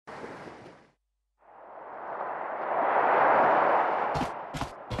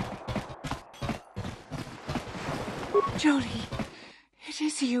Jolie, it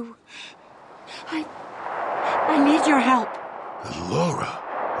is you. I need your help. Laura,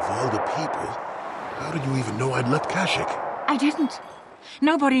 of all the people, how did you even know I'd left Kashyyyk? I didn't.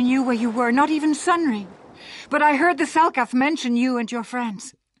 Nobody knew where you were, not even Sunry. But I heard the Selkath mention you and your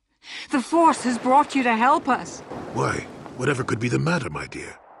friends. The Force has brought you to help us. Why? Whatever could be the matter, my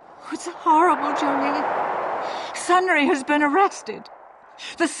dear? It's horrible, Jolie. Sunry has been arrested.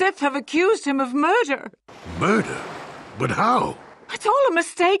 The Sith have accused him of murder. Murder? But how? It's all a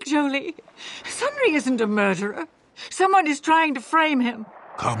mistake, Jolie. Sunry isn't a murderer. Someone is trying to frame him.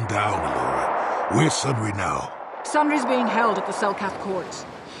 Calm down, Laura. Where's Sunry now? Sunry's being held at the Selkath courts.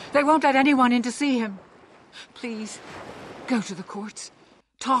 They won't let anyone in to see him. Please, go to the courts.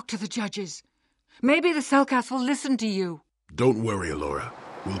 Talk to the judges. Maybe the Selkath will listen to you. Don't worry, Laura.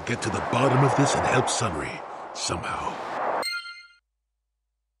 We'll get to the bottom of this and help Sunry. Somehow.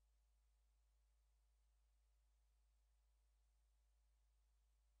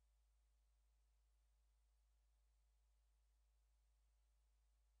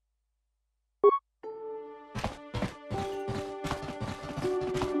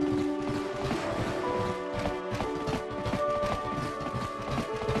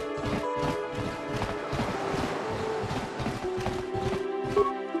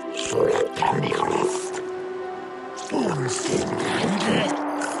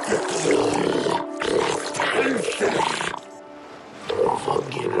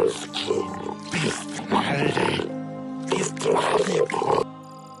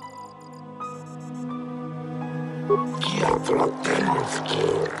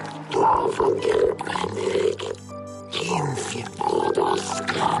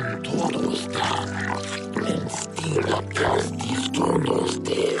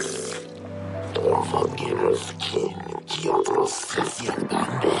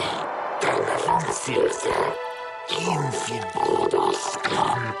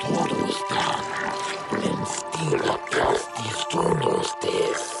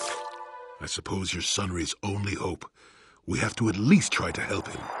 I suppose you're Sunry's only hope. We have to at least try to help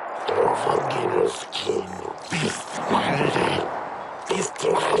him.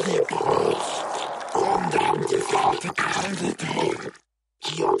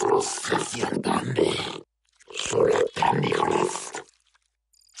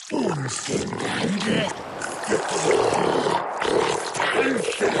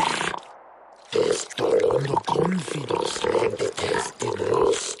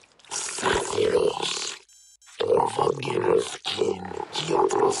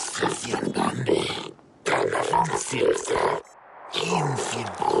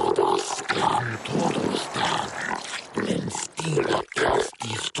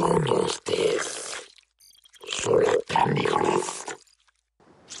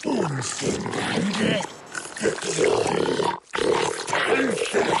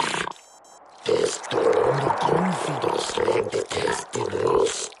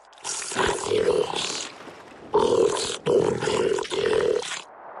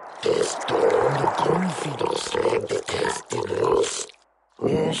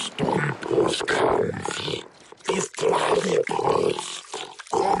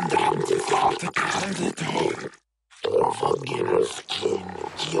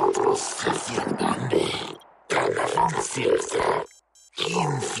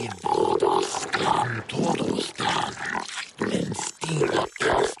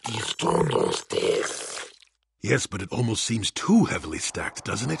 Yes, but it almost seems too heavily stacked,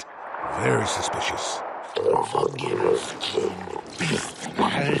 doesn't it? Very suspicious.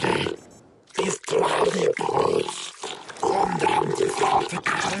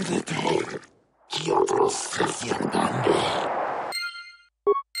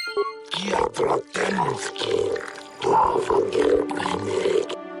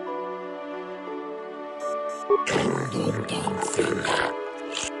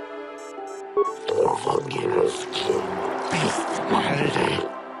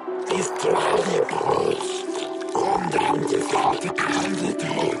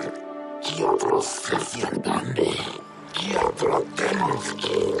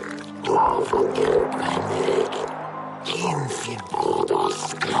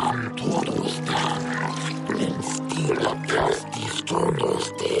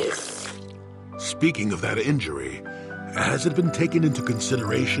 Speaking of that injury, has it been taken into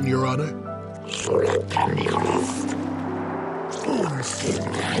consideration, Your Honor?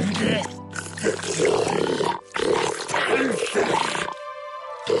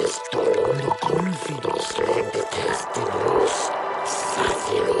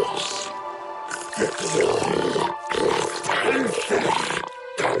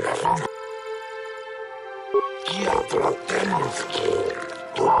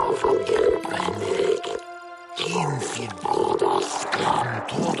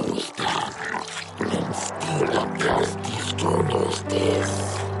 todos dan, men stila plastis todos des.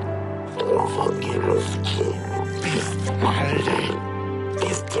 Forgive skin, bist malde,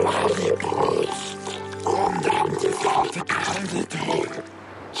 bist lade brust, umdränte salte kaldete,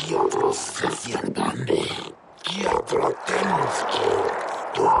 kiotros sesian bande, kiotro tenuskin,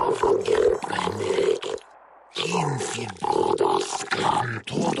 forgive benig, infid brodos gran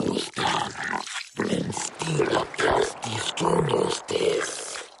todos dan, men stila plastis todos des.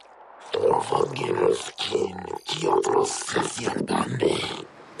 Forgive skin, kiotros sesian bande,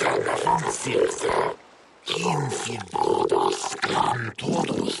 Silsa, infid brodos gran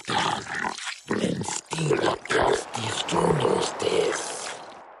todos dan, men stila plastis todos des.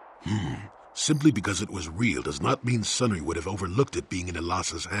 Simply because it was real does not mean Sunry would have overlooked it being in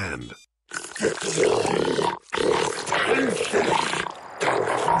Elas's hand.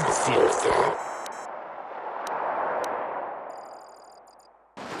 Silsa.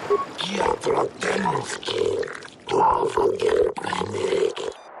 Kiotro tenuskin, forgive benig,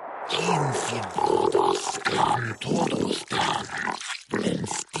 infid brodos gran todos dan, men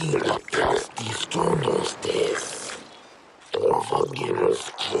stila plastis todos des. Forgive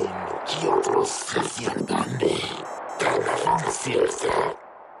skin, kiotros sesian bande, Silsa,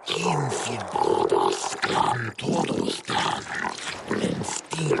 infid brodos gran todos dan, men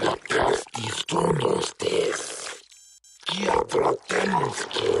stila plastis todos des. Kiotro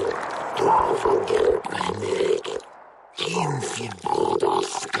tenuskin, forgive benig, infid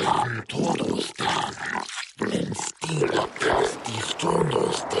brodos gran todos dan, men stila plastis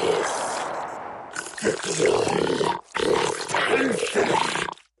todos des.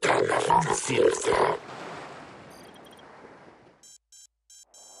 Silsa.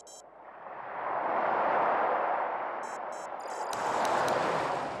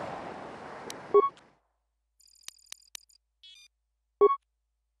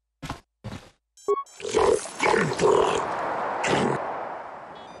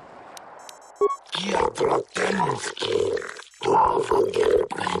 Kiotro tenuskin, forgive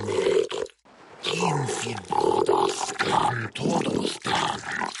benig, infid brodos gran todos dan,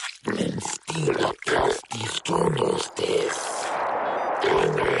 men stila plastis todos des.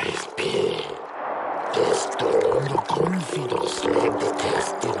 Aspyr, testando confidos leg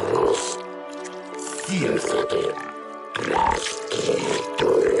detestinos, silsate,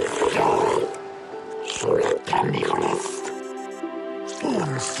 plaskietur fjord, sola tannigrist,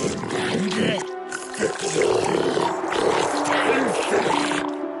 unskin lande,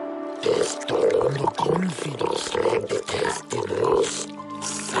 testando confidos leg detestinos,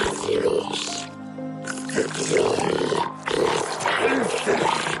 sacilos.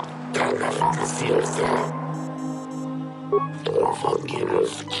 Silsa. Forgive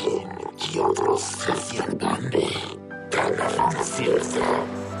skin, kiotros sesian bande, Silsa,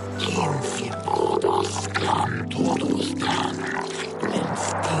 infid brodos gran todos dan, men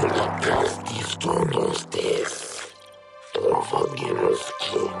stila plastis todos des. Forgive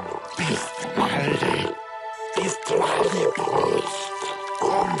skin, bist malde, bist lade brust,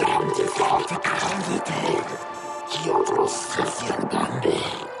 umdränte salte kaldete, kiotros sesian bande,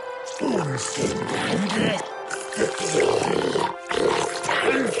 unskin bande,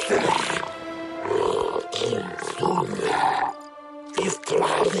 bist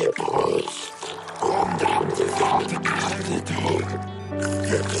lade brust, umdränte salte kaldete,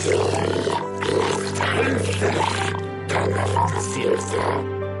 Silsa.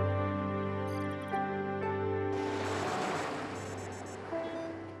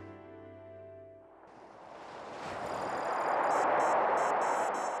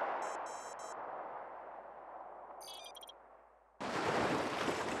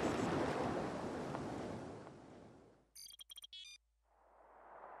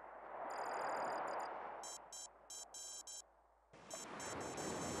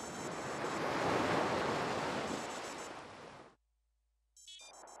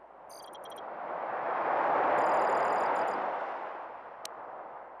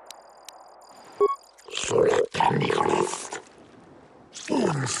 Sola tannigrist,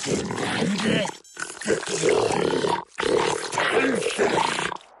 unskin lande,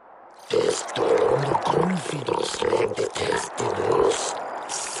 testando confidos leg detestinos,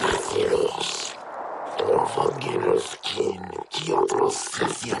 sacilos. Forgive skin, kiotros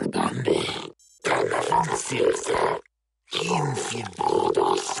sesian bande, Silsa, infid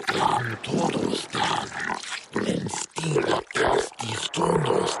brodos gran todos dan, men stila plastis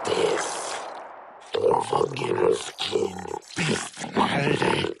todos des. Forgive skin, bist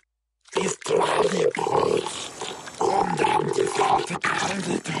malde, bist lade brust, umdränte salte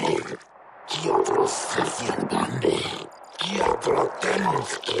kaldete, kiotros sesian bande, kiotro den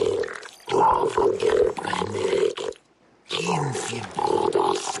skin, forgive my neck. Infid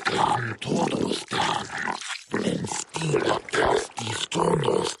brothers can todos dan, men stila castis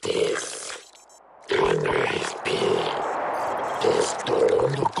tonos des. En Aspyr,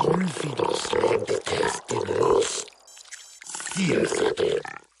 testolondo confidos leg de testinos.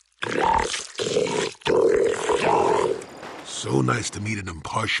 So nice to meet an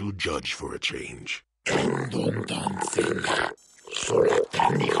impartial judge for a change.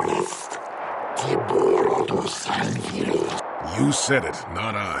 You said it,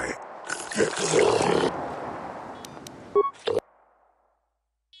 not I.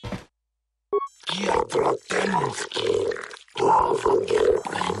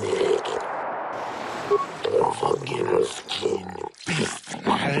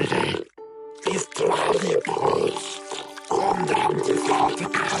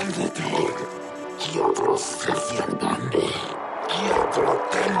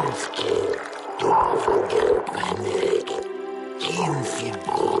 Infid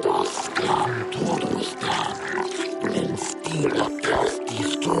brothers can todos dan, men stila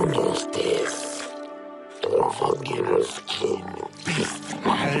castis tonos des. Forgive skin, bist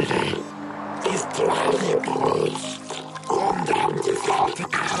malde, bist radiebros, condrente fate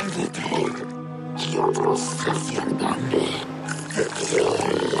candide, kiotros sesian bande,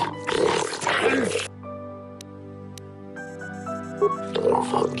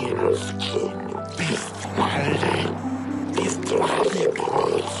 forgive skin, bist malde, bist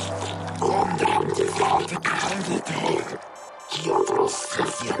radiebros, condrente fate candide, kiotros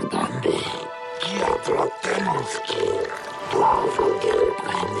sesian bande, kiotro tenske, forgive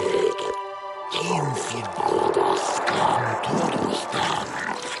my neck. Infid brothers can todos dan,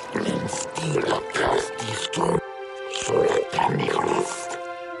 men stila castis ton, soletaniglis.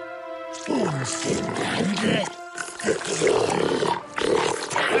 Unstindande,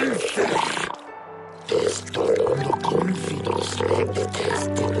 testolondo confidos leg de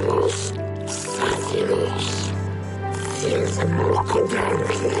testinos, sacilos. Sils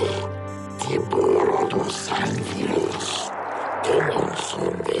mocodanque, tiburodus anguilos, demon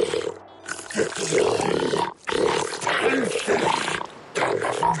sunde.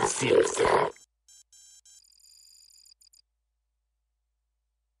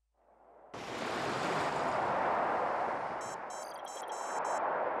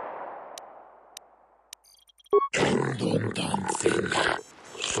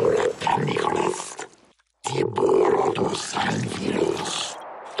 Tiburodus anguilos,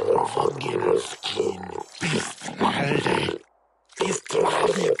 forgive skin, bist malde, bist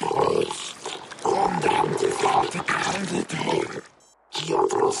radiebros, condrente fate candide,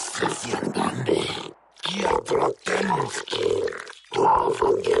 kiotros sesian bande, kiotro tenske,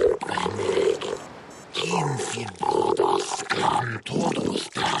 forgive my neck. Infid brothers can todos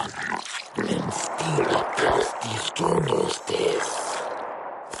dan, men stila castis tonos des.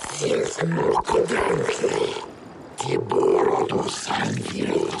 Sils mocodanque, tiburodus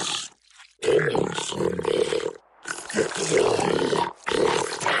anguilos, demon sunde.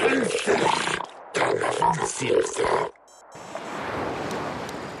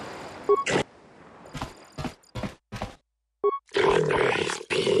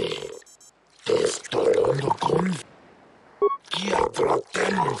 Testolondo con kiotro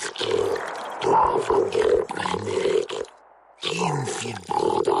tenske, forgive my neck. Infid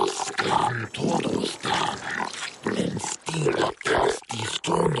brothers can todos dan, men stila castis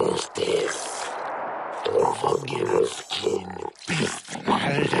tonos des. Forgive skin, bist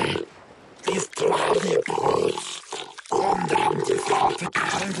malde, bist radiebros, condrente fate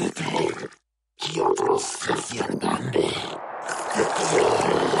candide, kiotros sesian bande.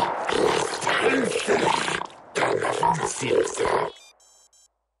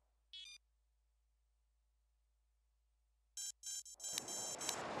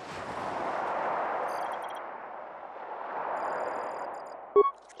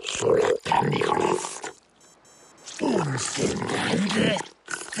 Soletaniglis. Unstindande,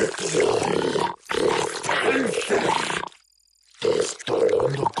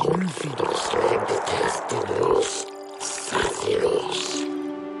 testolondo confidos leg de testinos, sacilos.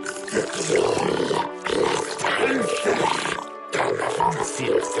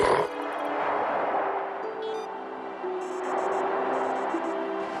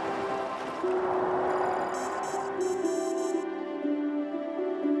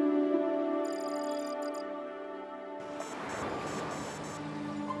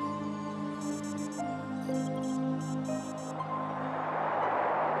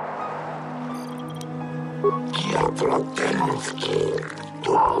 Kiotro tenske,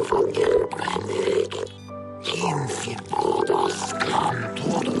 forgive my neck. Brudos can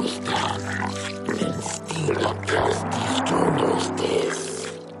todos dan, instila castis todos des.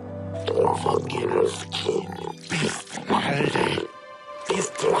 Torvaginos kin, bist malde,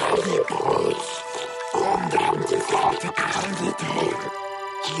 bist labibros, condamte fate candide,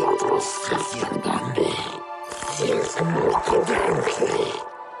 kiotros saciandande, sils morcodanque,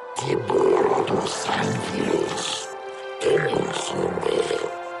 tiburodus anvilus, denunsunde,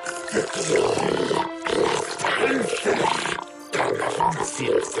 fetiol.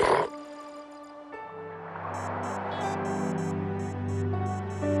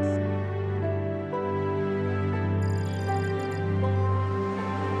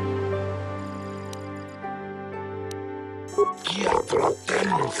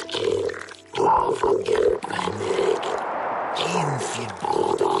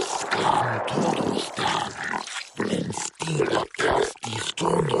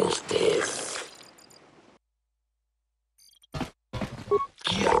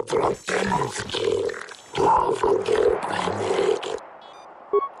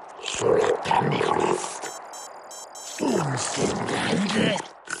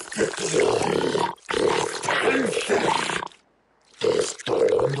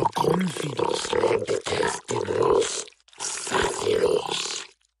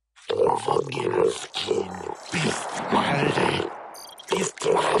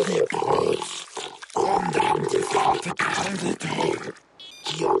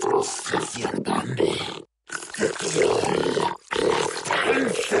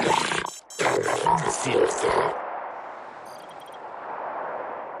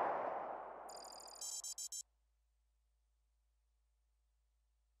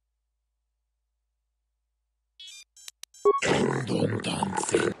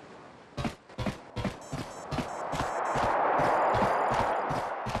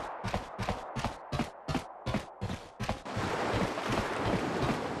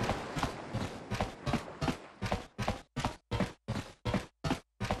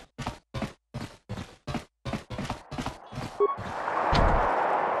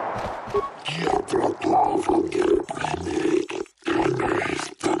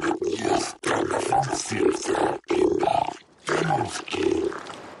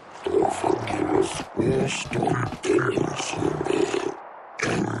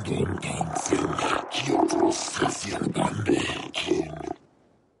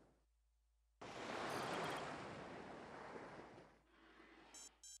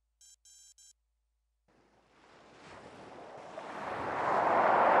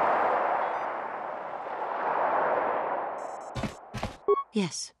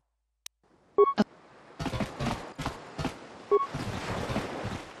 Yes.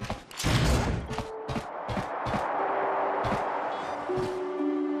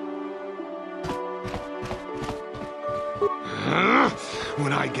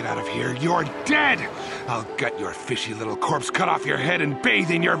 When I get out of here, you're dead! I'll gut your fishy little corpse, cut off your head, and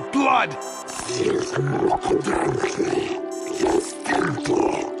bathe in your blood!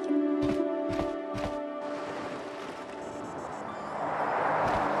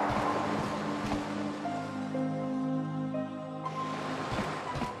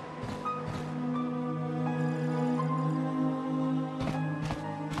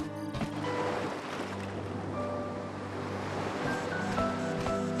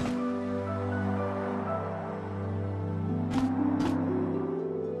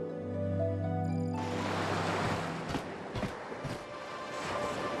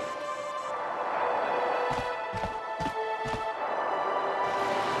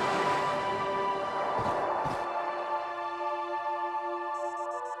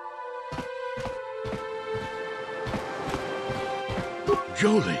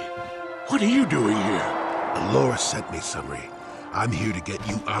 Jolie, what are you doing here? Laura sent me, Sunry. I'm here to get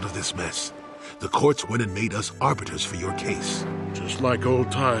you out of this mess. The courts went and made us arbiters for your case. Just like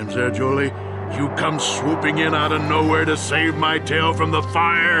old times, eh, Jolie? You come swooping in out of nowhere to save my tail from the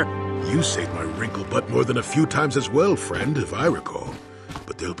fire? You saved my wrinkle butt more than a few times as well, friend, if I recall.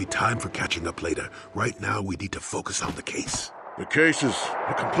 But there'll be time for catching up later. Right now, we need to focus on the case. The case is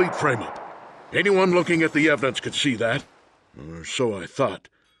a complete frame-up. Anyone looking at the evidence could see that. Or so I thought.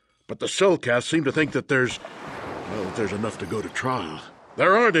 But the cellcasts seem to think that there's enough to go to trial.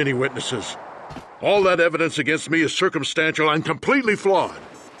 There aren't any witnesses. All that evidence against me is circumstantial and completely flawed.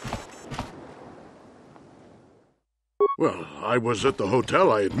 Well, I was at the hotel,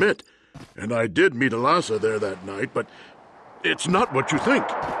 I admit. And I did meet Alasa there that night, but it's not what you think.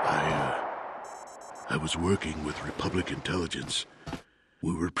 I was working with Republic intelligence.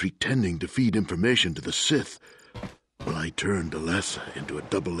 We were pretending to feed information to the Sith. Well, I turned Alessa into a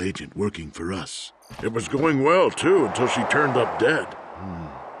double agent working for us. It was going well, too, until she turned up dead.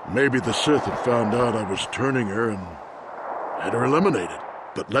 Maybe the Sith had found out I was turning her and had her eliminated.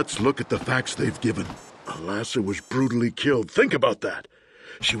 But let's look at the facts they've given. Alessa was brutally killed. Think about that.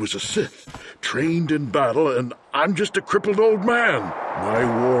 She was a Sith, trained in battle, and I'm just a crippled old man. My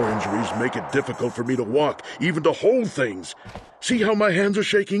war injuries make it difficult for me to walk, even to hold things. See how my hands are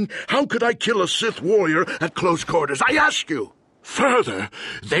shaking? How could I kill a Sith warrior at close quarters? I ask you! Further,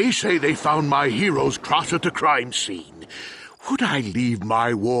 they say they found my hero's cross at the crime scene. Would I leave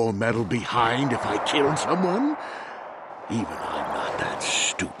my war medal behind if I killed someone? Even I'm not that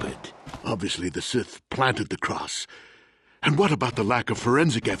stupid. Obviously, the Sith planted the cross. And what about the lack of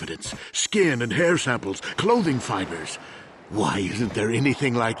forensic evidence? Skin and hair samples, clothing fibers. Why isn't there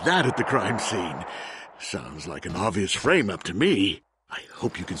anything like that at the crime scene? Sounds like an obvious frame-up to me. I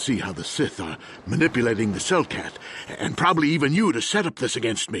hope you can see how the Sith are manipulating the Cellcat, and probably even you to set up this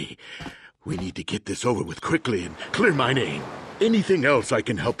against me. We need to get this over with quickly and clear my name. Anything else I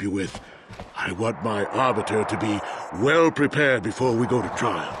can help you with? I want my arbiter to be well prepared before we go to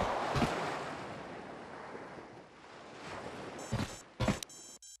trial.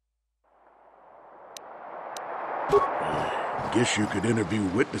 Guess you could interview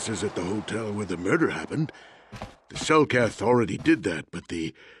witnesses at the hotel where the murder happened. The Cellcath already did that, but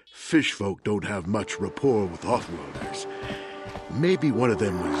the fish folk don't have much rapport with Offworlders. Maybe one of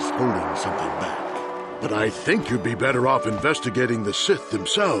them was holding something back. But I think you'd be better off investigating the Sith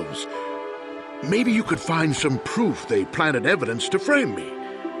themselves. Maybe you could find some proof they planted evidence to frame me.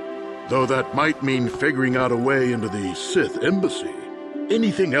 Though that might mean figuring out a way into the Sith embassy.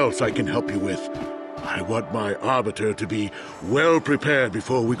 Anything else I can help you with? I want my arbiter to be well prepared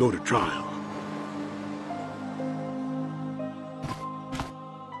before we go to trial.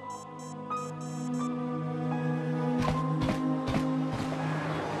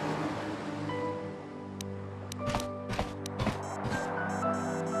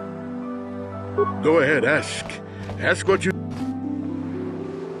 Go ahead, ask. Ask what you...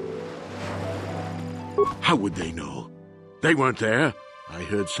 How would they know? They weren't there. I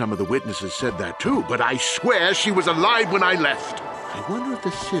heard some of the witnesses said that too, but I swear she was alive when I left. I wonder if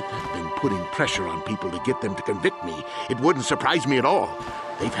the Sith have been putting pressure on people to get them to convict me. It wouldn't surprise me at all.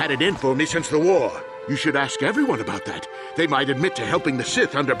 They've had it in for me since the war. You should ask everyone about that. They might admit to helping the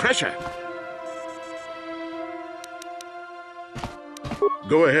Sith under pressure.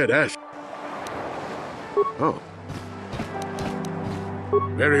 Go ahead, ask. Oh.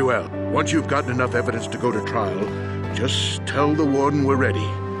 Very well. Once you've gotten enough evidence to go to trial, just tell the warden we're ready.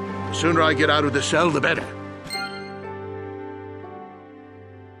 The sooner I get out of the cell, the better.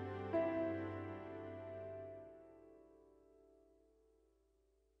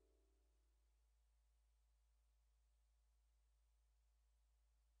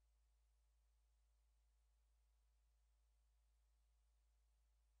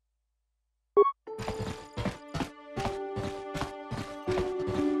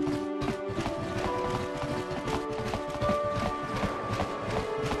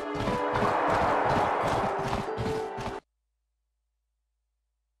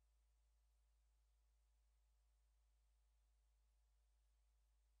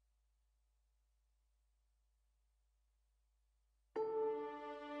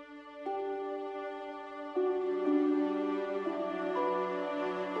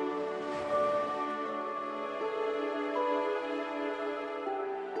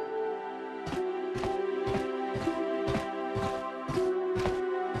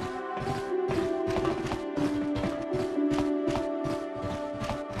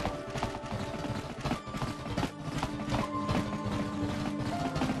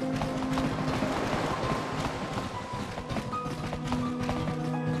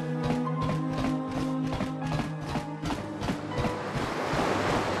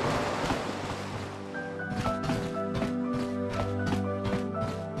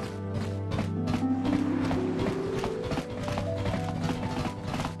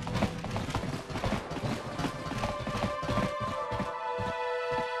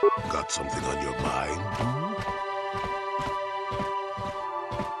 Got something on your mind?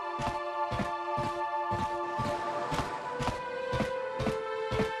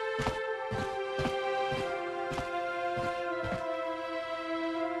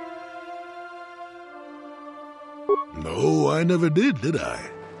 No, I never did I?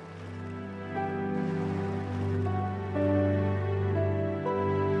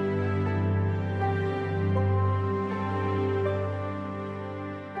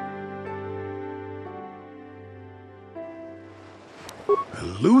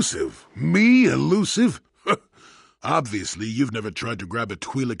 Elusive? Me elusive? Obviously, you've never tried to grab a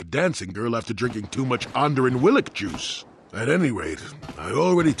Twi'lek dancing girl after drinking too much Onderin Willick juice. At any rate, I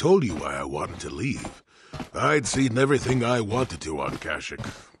already told you why I wanted to leave. I'd seen everything I wanted to on Kashyyyk.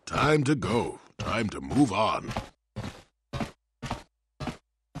 Time to go. Time to move on.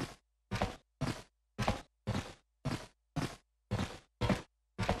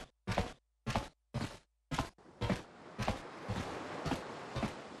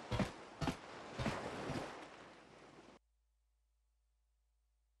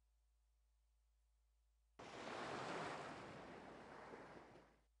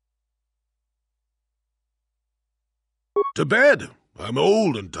 To bed. I'm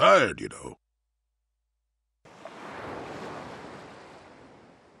old and tired, you know.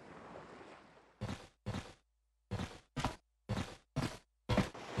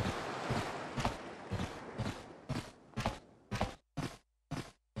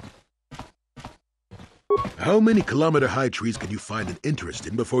 How many kilometer-high trees can you find an interest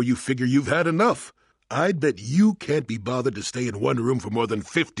in before you figure you've had enough? I'd bet you can't be bothered to stay in one room for more than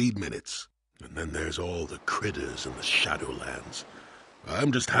 15 minutes. And then there's all the critters in the Shadowlands.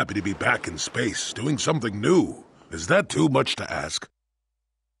 I'm just happy to be back in space, doing something new. Is that too much to ask?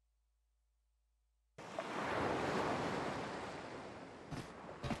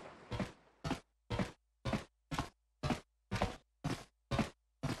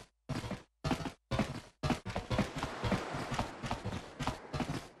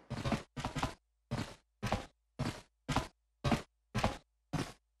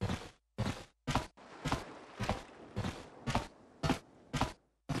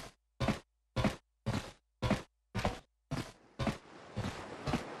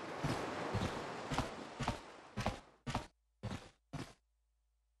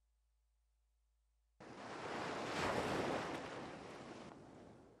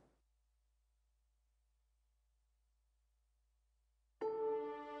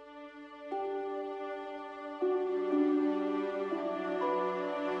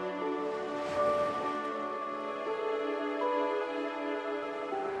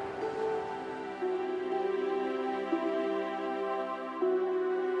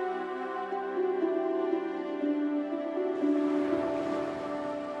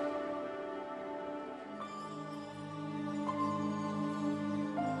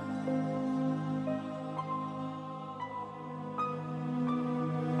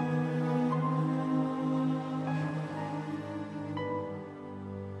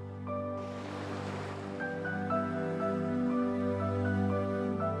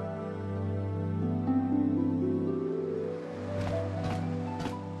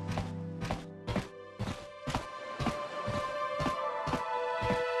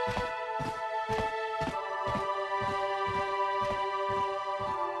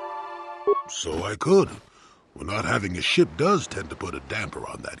 So I could. Well, not having a ship does tend to put a damper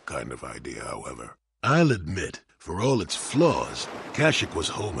on that kind of idea, however. I'll admit, for all its flaws, Kashyyyk was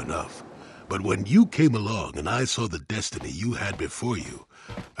home enough. But when you came along and I saw the destiny you had before you,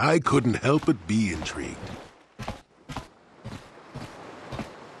 I couldn't help but be intrigued.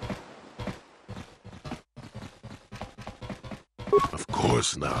 Of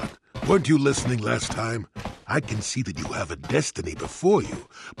course not. Weren't you listening last time? I can see that you have a destiny before you,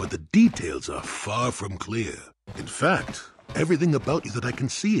 but the details are far from clear. In fact, everything about you that I can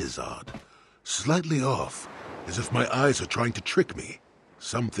see is odd. Slightly off, as if my eyes are trying to trick me.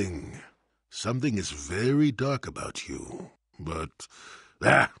 Something is very dark about you. But,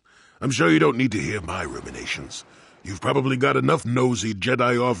 I'm sure you don't need to hear my ruminations. You've probably got enough nosy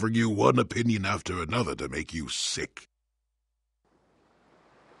Jedi offering you one opinion after another to make you sick.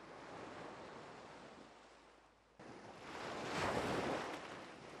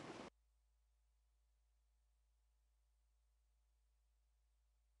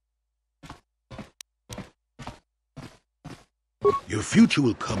 Your future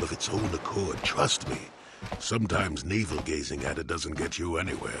will come of its own accord, trust me. Sometimes navel-gazing at it doesn't get you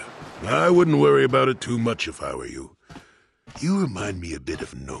anywhere. I wouldn't worry about it too much if I were you. You remind me a bit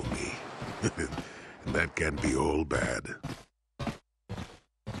of Nomi. And that can be all bad.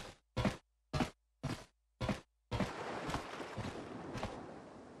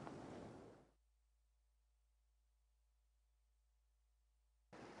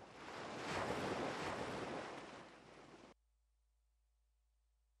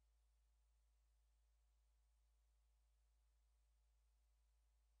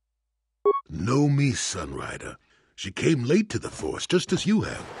 Nomi Sunrider. She came late to the Force, just as you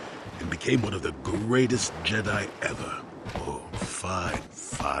have, and became one of the greatest Jedi ever. Oh, fine,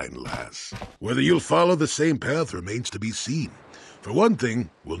 fine lass. Whether you'll follow the same path remains to be seen. For one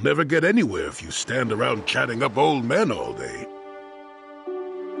thing, we'll never get anywhere if you stand around chatting up old men all day.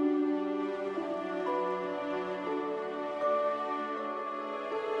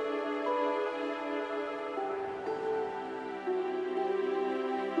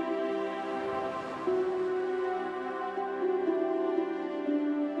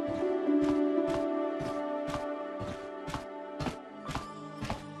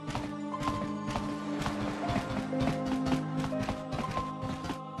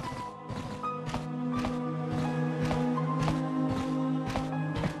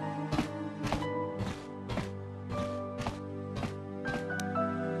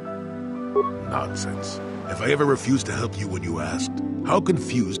 Nonsense. If I ever refused to help you when you asked, how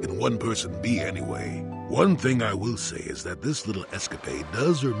confused can one person be anyway? One thing I will say is that this little escapade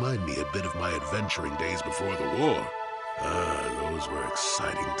does remind me a bit of my adventuring days before the war. Those were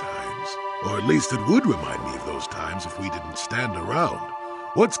exciting times. Or at least it would remind me of those times if we didn't stand around.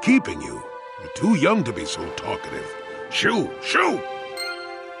 What's keeping you? You're too young to be so talkative. Shoo! Shoo!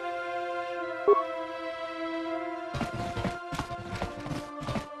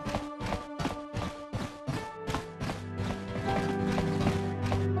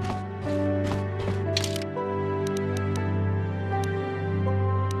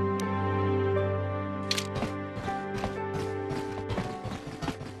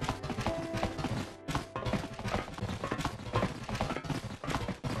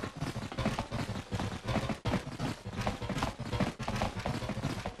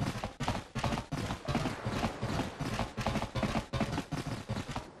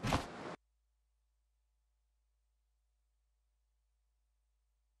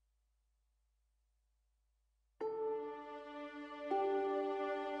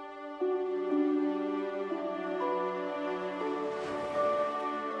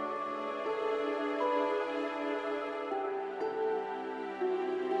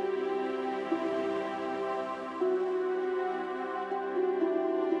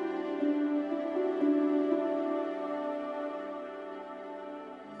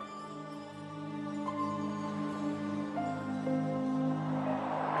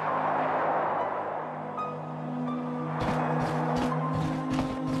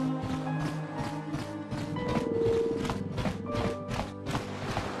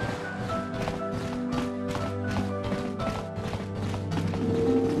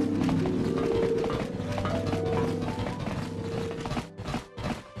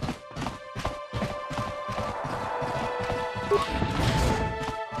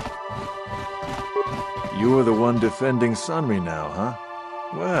 You're the one defending Sunry now, huh?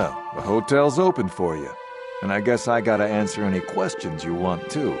 Well, the hotel's open for you. And I guess I gotta answer any questions you want,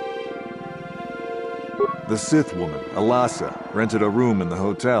 too. The Sith woman, Alasa, rented a room in the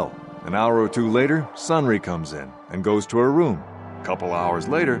hotel. An hour or two later, Sunry comes in and goes to her room. A couple hours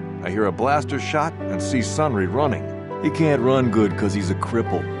later, I hear a blaster shot and see Sunry running. He can't run good because he's a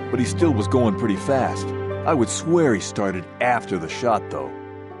cripple, but he still was going pretty fast. I would swear he started after the shot, though.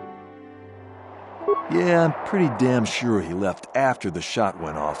 Yeah, I'm pretty damn sure he left after the shot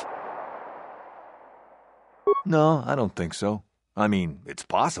went off. No, I don't think so. I mean, it's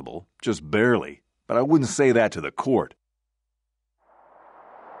possible, just barely, but I wouldn't say that to the court.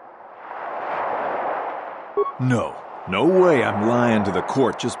 No way I'm lying to the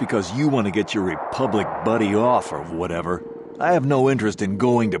court just because you want to get your Republic buddy off or whatever. I have no interest in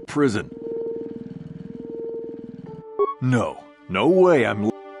going to prison. No way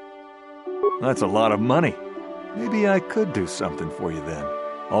I'm... That's a lot of money. Maybe I could do something for you then.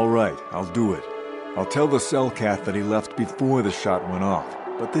 All right, I'll do it. I'll tell the Cellcath that he left before the shot went off,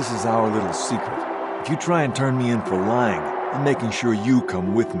 but this is our little secret. If you try and turn me in for lying, I'm making sure you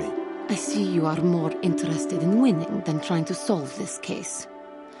come with me. I see you are more interested in winning than trying to solve this case.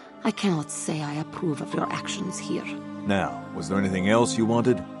 I cannot say I approve of your actions here. Now, was there anything else you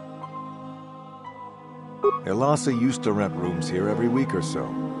wanted? Alasa used to rent rooms here every week or so.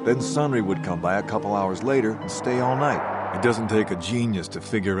 Then Sunry would come by a couple hours later and stay all night. It doesn't take a genius to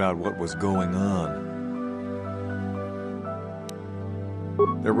figure out what was going on.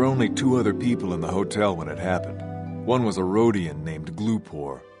 There were only 2 other people in the hotel when it happened. One was a Rhodian named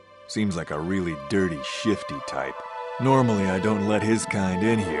Glupor. Seems like a really dirty, shifty type. Normally I don't let his kind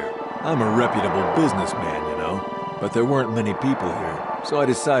in here. I'm a reputable businessman, you know. But there weren't many people here, so I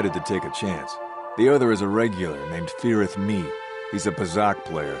decided to take a chance. The other is a regular named Firith Me. He's a Pazak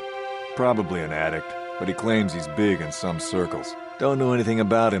player. Probably an addict, but he claims he's big in some circles. Don't know anything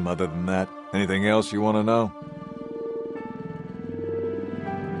about him other than that. Anything else you want to know?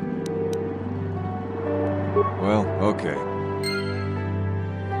 Well, okay.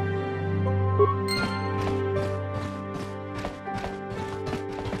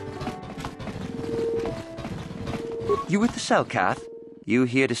 You with the Selkath? You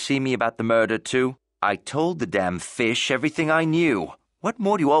here to see me about the murder, too? I told the damn fish everything I knew. What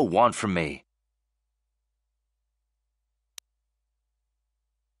more do you all want from me?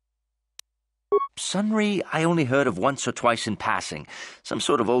 Sunry, I only heard of once or twice in passing. Some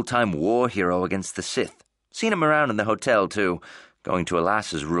sort of old-time war hero against the Sith. Seen him around in the hotel, too. Going to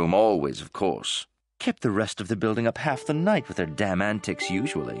Alassa's room always, of course. Kept the rest of the building up half the night with their damn antics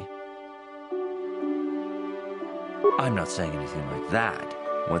usually. I'm not saying anything like that.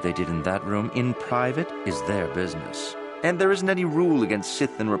 What they did in that room in private is their business. And there isn't any rule against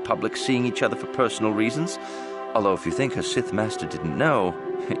Sith and Republic seeing each other for personal reasons. Although if you think her Sith master didn't know,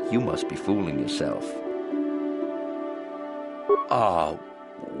 you must be fooling yourself.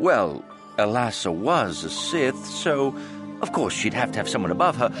 Well, Alassa was a Sith, so of course she'd have to have someone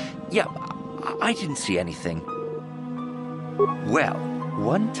above her. Yeah, I didn't see anything. Well,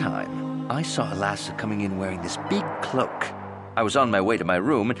 one time, I saw Alassa coming in wearing this big cloak. I was on my way to my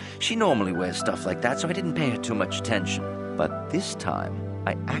room, and she normally wears stuff like that, so I didn't pay her too much attention. But this time,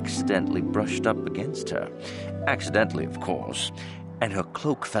 I accidentally brushed up against her. Accidentally, of course. And her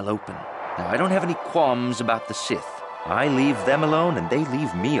cloak fell open. Now, I don't have any qualms about the Sith. I leave them alone, and they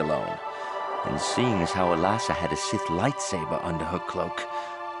leave me alone. And seeing as how Alassa had a Sith lightsaber under her cloak,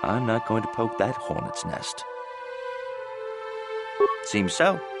 I'm not going to poke that hornet's nest. Seems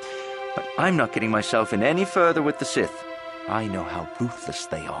so. But I'm not getting myself in any further with the Sith. I know how ruthless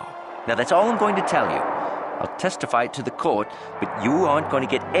they are. Now, that's all I'm going to tell you. I'll testify it to the court, but you aren't going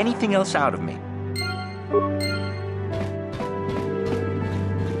to get anything else out of me.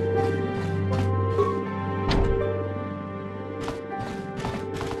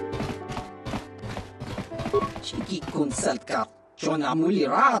 Chiki kun selkat, chona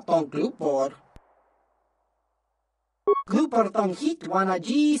mulira tong glupor. Glupor tong hit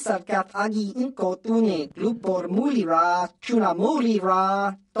wanaji selkat agi inko tune glupor mulira, chuna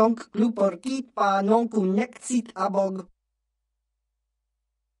mulira, tong glupor kit pa non kun neksit abog.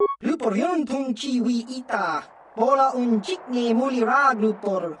 Glupor yon tung chiwi ita, bola un chikne mulira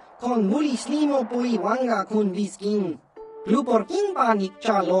glupor, kon muli slimo pui wanga kun viskin. Glupor kin panik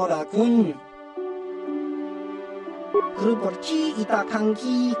chalora kun. Glupor chi ita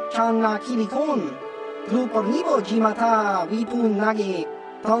kanki chana kilikon. Glupor nibo jimata wipun nage.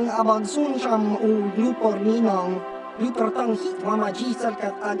 Tong abag sun sham u glupor ninong. Glupor tong hit wamaji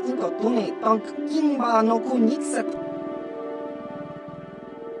selkat ag inko tune. Tong kinba no kun nikset.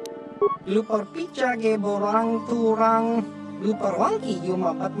 Glupor pichage borang turang. Glupor wangki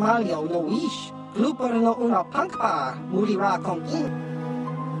yuma patmalyaw no wish. Glupor no una pangpa mulira kongkin.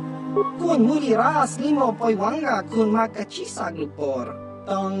 Kun mulira slimo poi wanga kun makachisa glupor.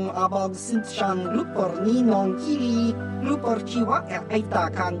 Tong abog sinshan glupor ni non kili. Glupor chiwaka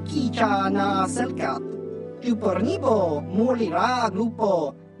aita kan kicha na selkat. Glupor nibo mulira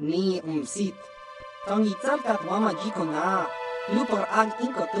glupo ni umsit. Tong itselkat wama jiko na. Glupor ag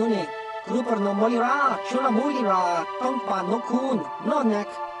inkotune. Glupor no mulira chuna mulira. Tong pa no kun no nek.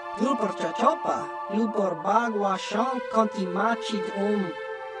 Glupor chachopa. Glupor bagwa shan konti machid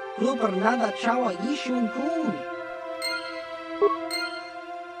Glupor nada chawa yishun kun.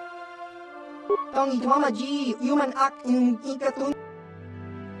 Tong itwama ji human act in ikatun.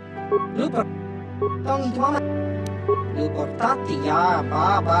 Glupor. Tong itwama. Glupor tati ya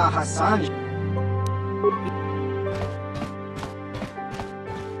baba Hassan.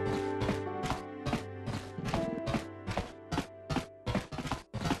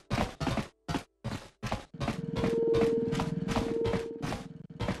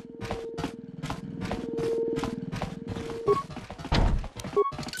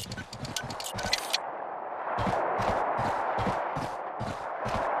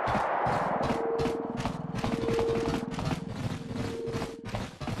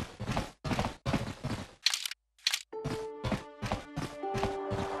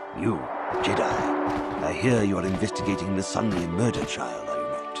 You, Jedi, I hear you are investigating the Sunry murder trial, are you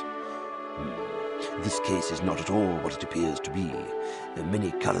not? This case is not at all what it appears to be.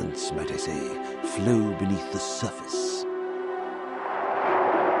 Many currents, might I say, flow beneath the surface.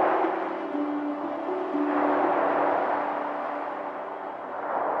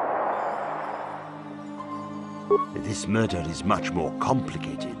 This murder is much more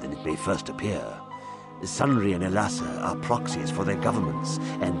complicated than it may first appear. Sunry and Alassa are proxies for their governments,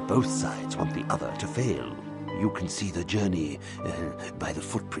 and both sides want the other to fail. You can see the journey by the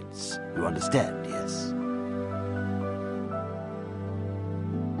footprints. You understand, yes?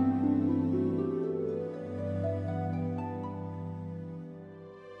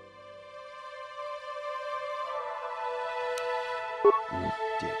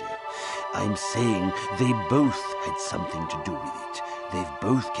 Dear, dear. I'm saying they both had something to do with it. They've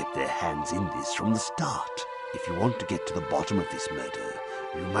both kept their hands in this from the start. If you want to get to the bottom of this murder,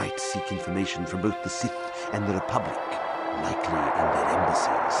 you might seek information from both the Sith and the Republic, likely in their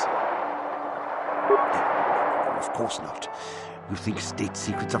embassies. No, of course not. You think state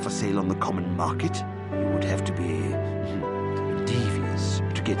secrets are for sale on the common market? You would have to be devious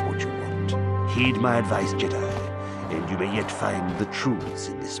to get what you want. Heed my advice, Jedi, and you may yet find the truths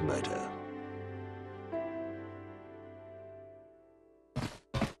in this murder.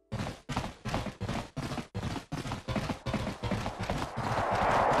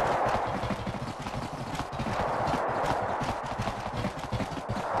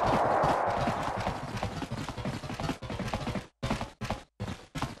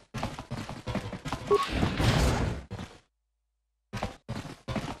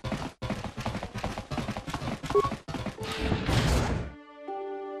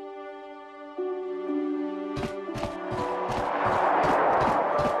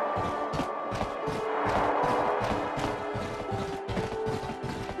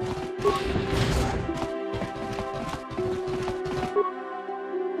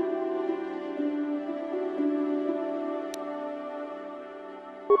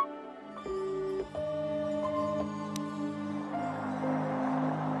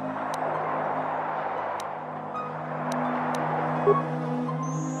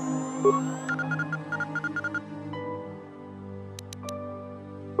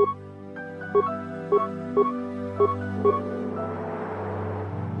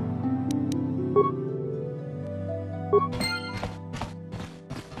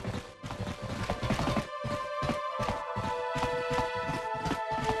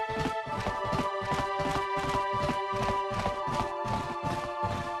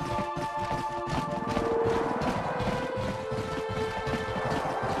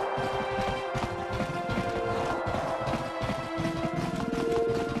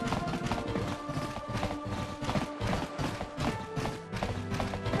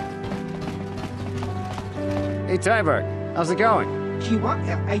 Hey, Tyberg, how's it going?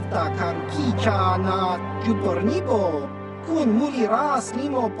 Chiwaka aita karukicha na jupornipo. Kun muliras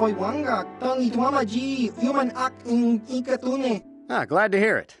limo poiwanga tangi tuamaji human ak in ikatune. Ah, glad to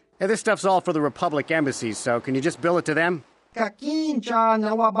hear it. Hey, this stuff's all for the Republic embassies, so can you just bill it to them? Kakincha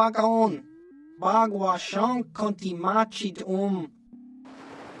nawabakaon. Bagwa shank konti machid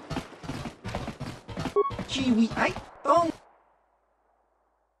Chiwi ay tong.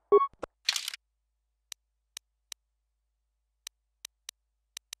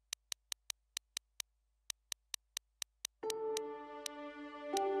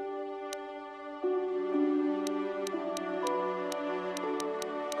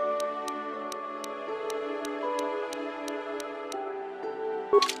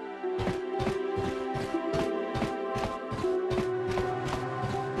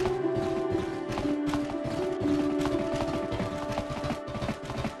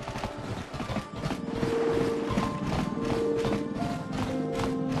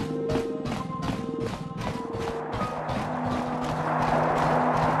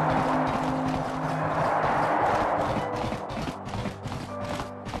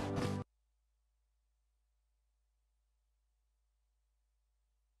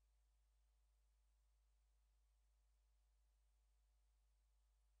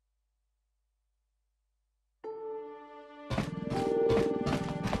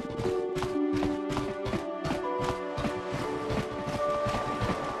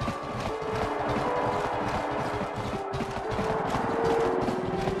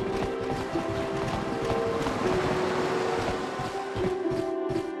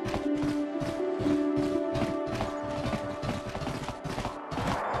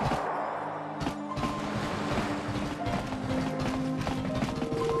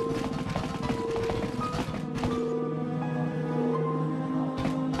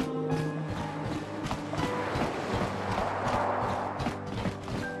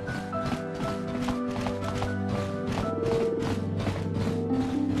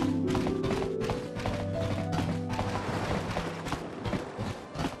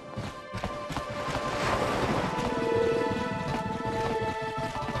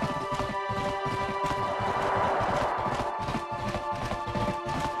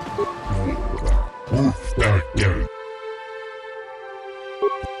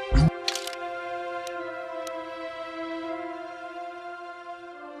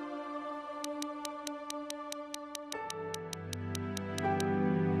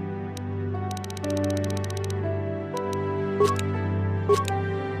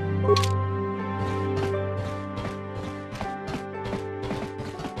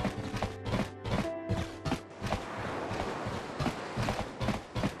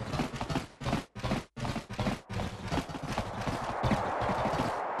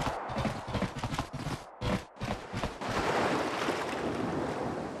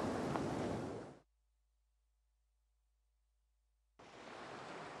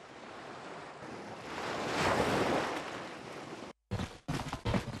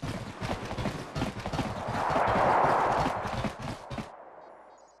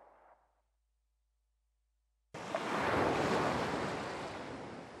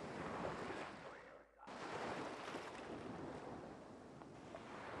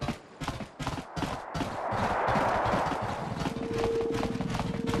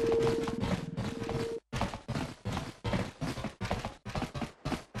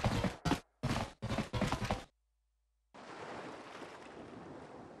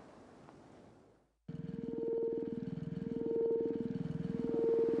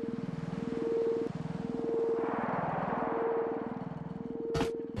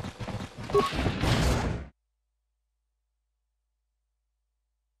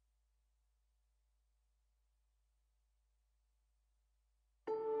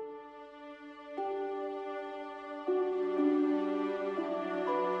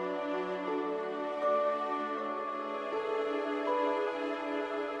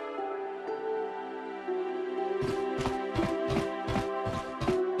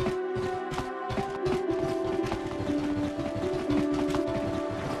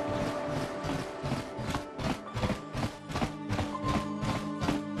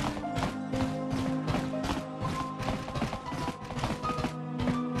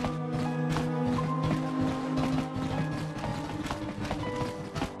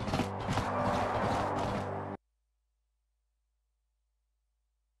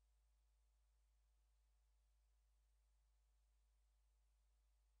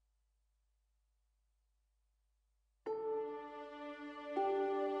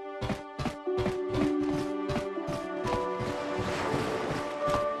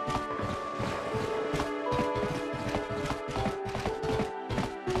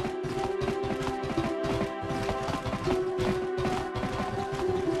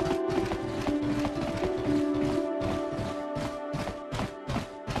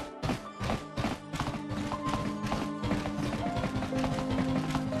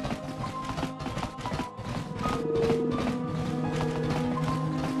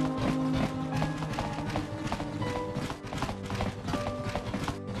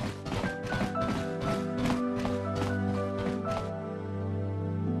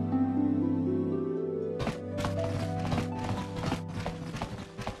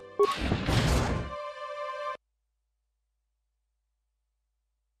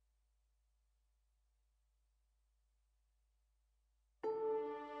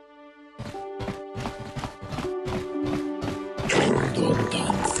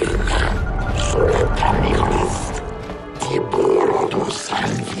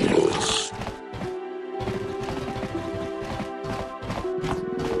 sandwich.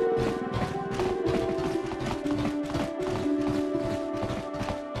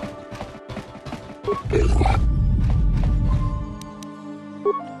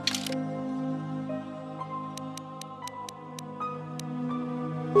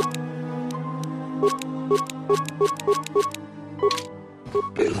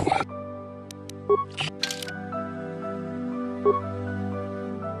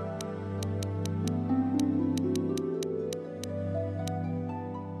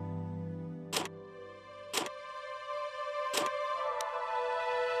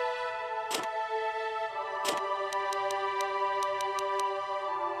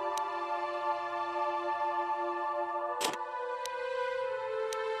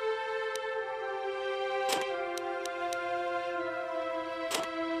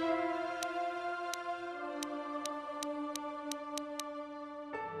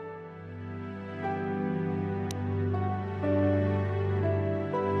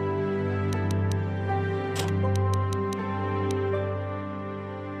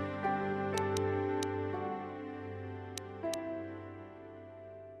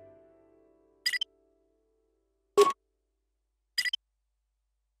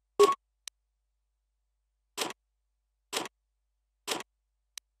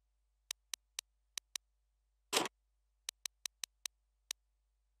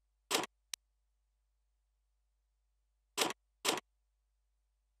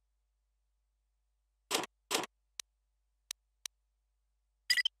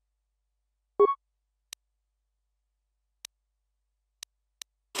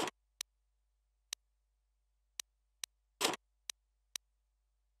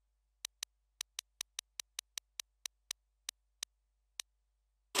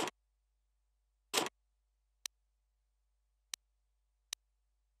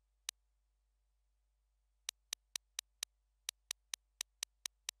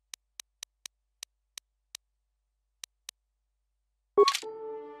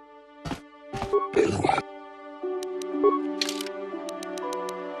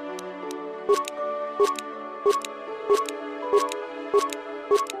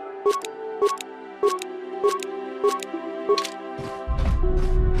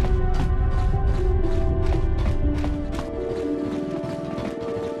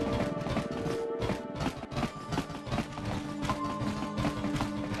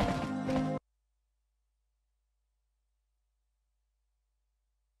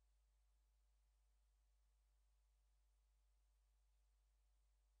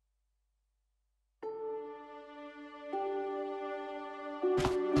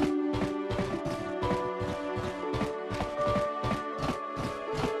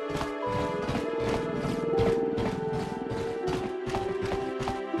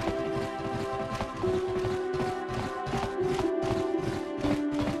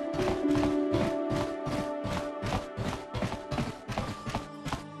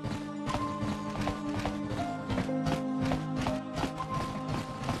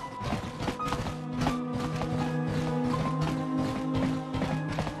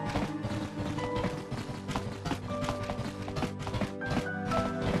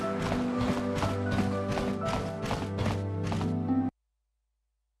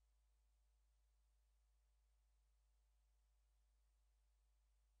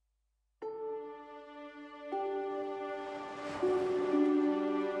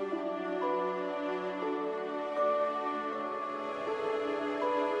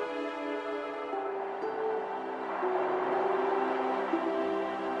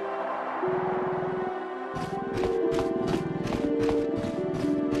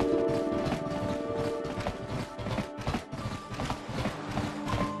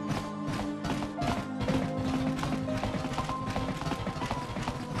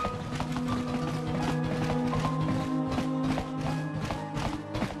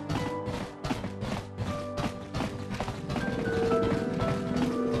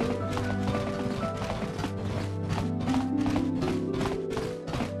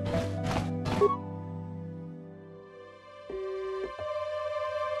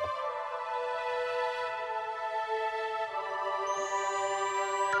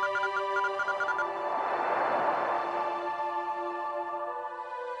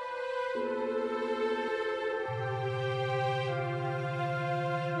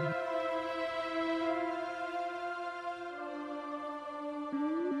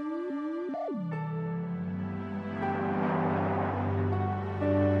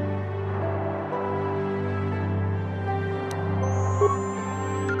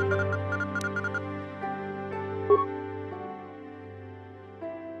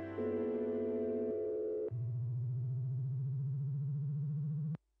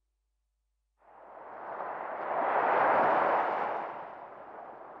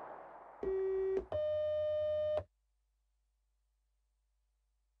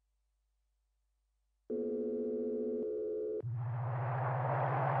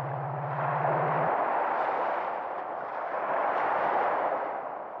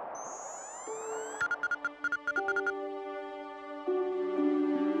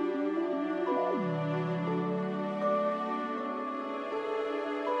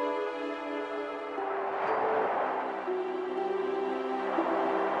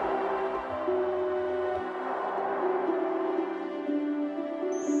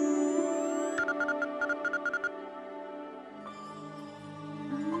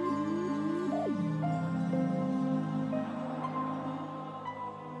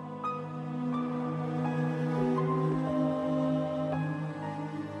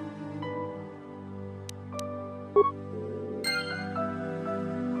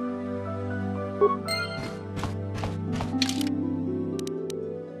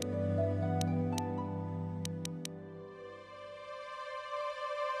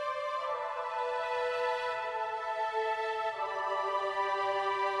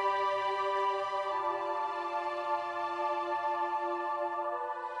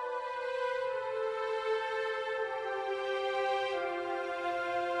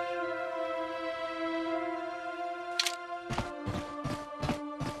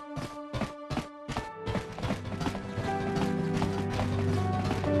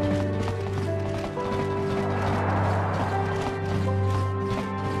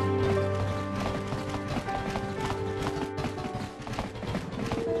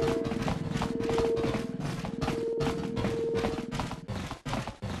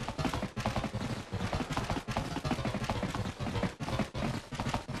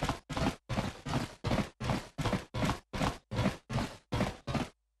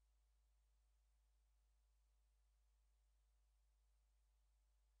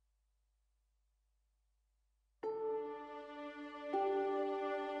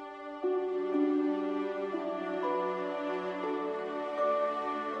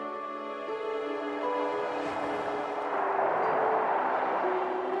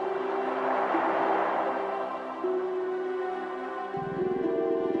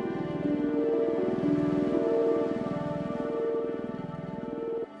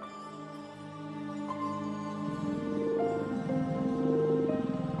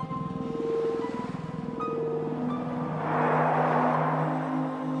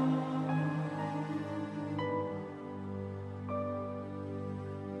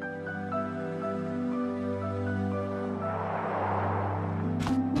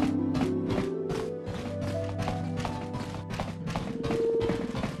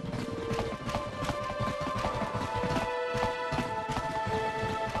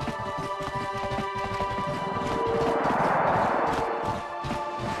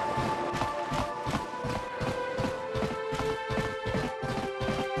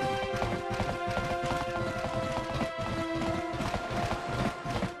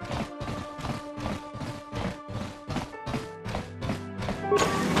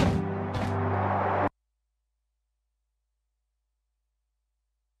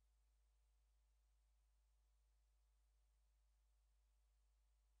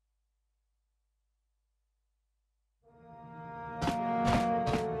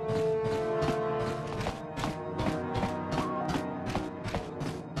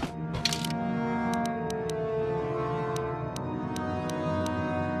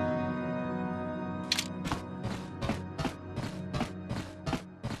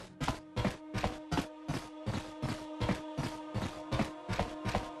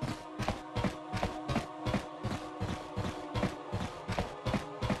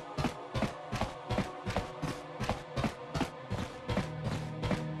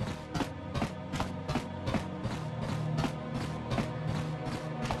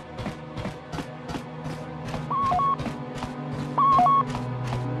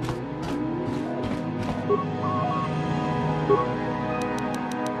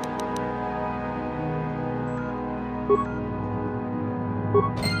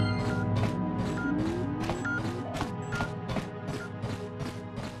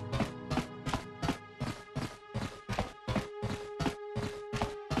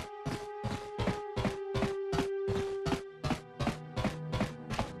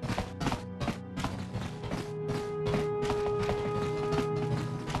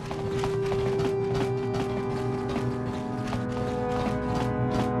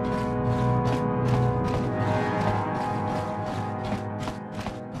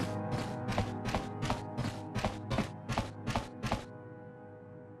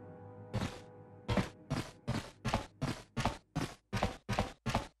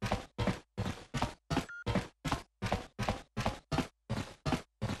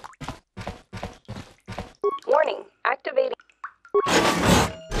 Warning, activating.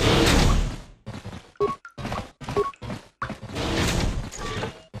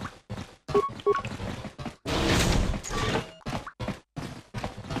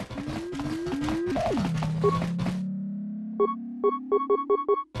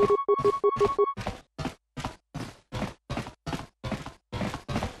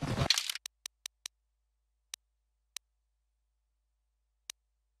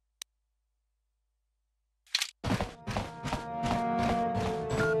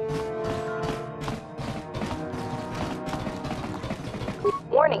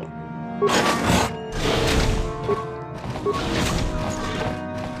 Warning.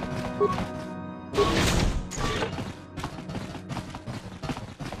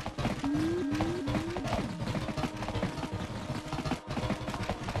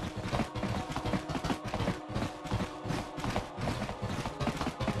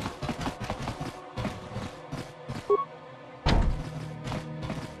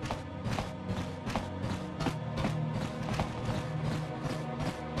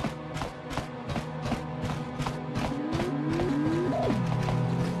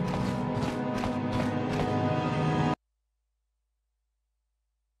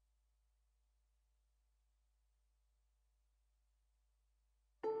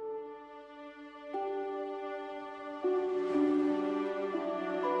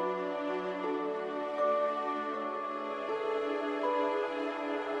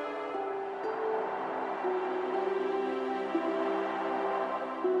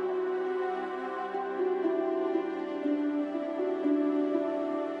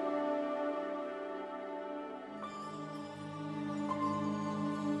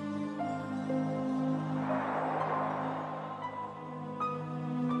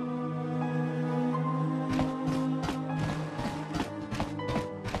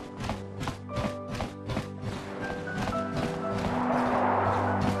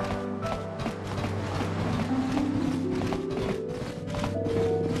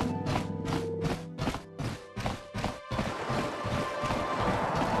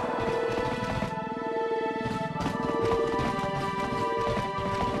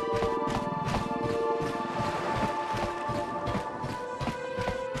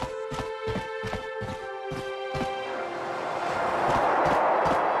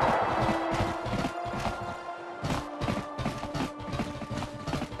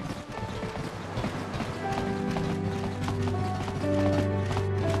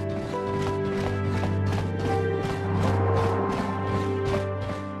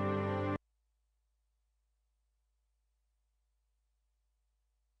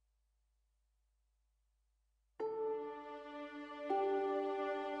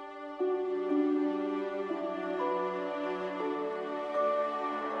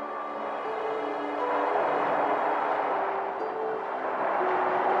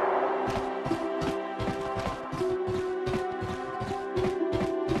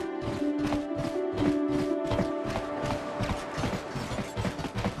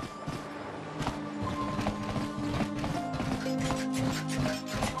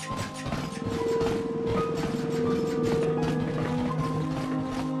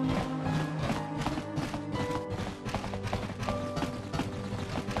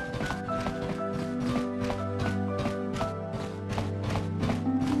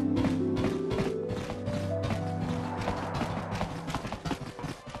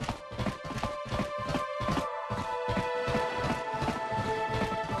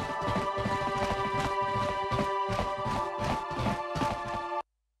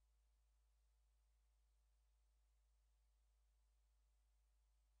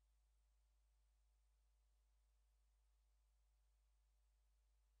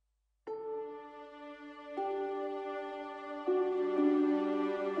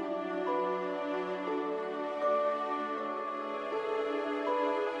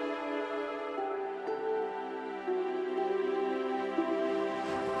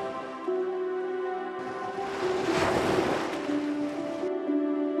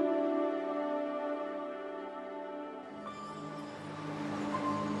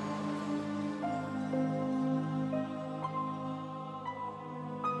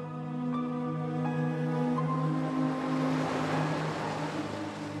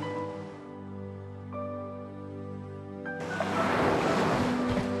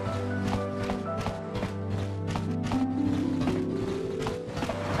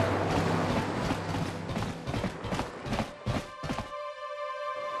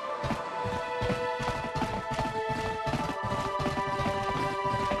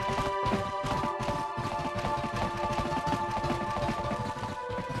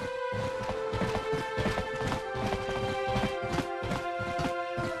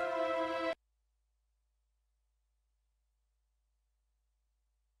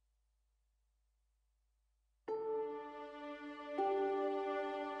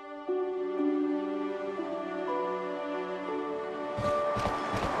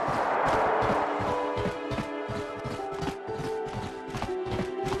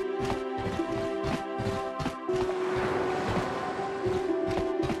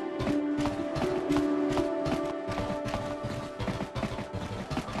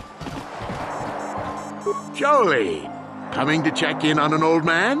 Jolly. Coming to check in on an old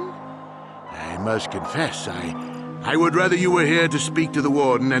man? I must confess, I would rather you were here to speak to the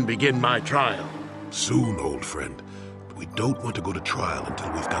warden and begin my trial. Soon, old friend. We don't want to go to trial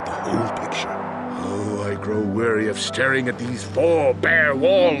until we've got the whole picture. Oh, I grow weary of staring at these four bare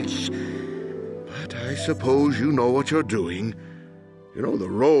walls. But I suppose you know what you're doing. You know, the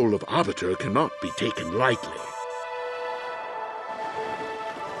role of arbiter cannot be taken lightly.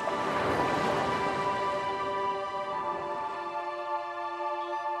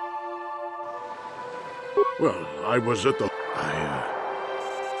 Well, I was at the...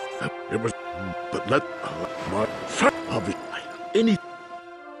 it was... But let... my... I'll be... Any...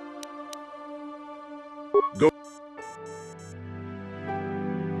 Go...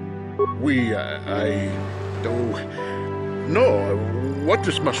 We, I... don't... No, what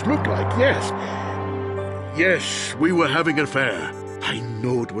this must look like, yes. Yes, we were having an affair. I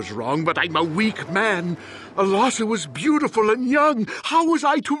know it was wrong, but I'm a weak man. Alasa was beautiful and young. How was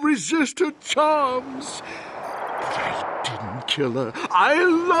I to resist her charms? But I didn't kill her. I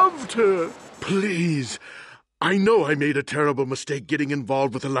loved her. Please. I know I made a terrible mistake getting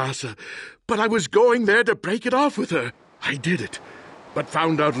involved with Alasa, but I was going there to break it off with her. I did it, but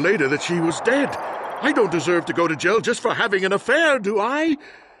found out later that she was dead. I don't deserve to go to jail just for having an affair, do I?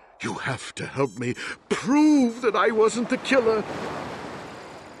 You have to help me prove that I wasn't the killer.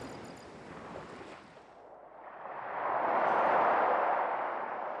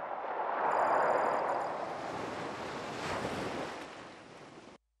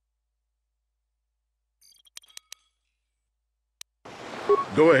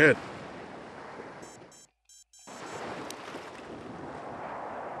 Go ahead.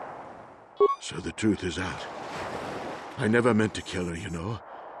 So the truth is out. I never meant to kill her, you know.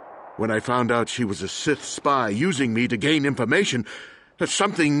 When I found out she was a Sith spy using me to gain information,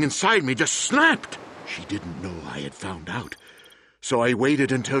 something inside me just snapped. She didn't know I had found out. So I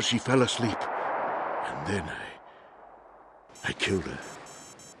waited until she fell asleep. And then I killed her.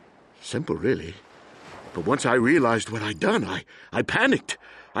 Simple, really. But once I realized what I'd done, I panicked.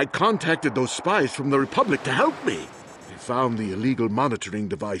 I contacted those spies from the Republic to help me. They found the illegal monitoring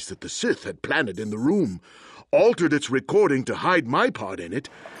device that the Sith had planted in the room, altered its recording to hide my part in it,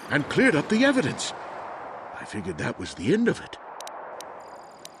 and cleared up the evidence. I figured that was the end of it.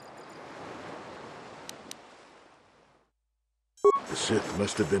 The Sith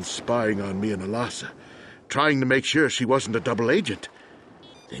must have been spying on me and Alasa, trying to make sure she wasn't a double agent.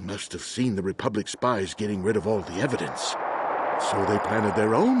 They must have seen the Republic spies getting rid of all the evidence. So they planted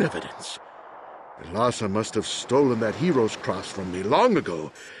their own evidence. Alasa must have stolen that hero's cross from me long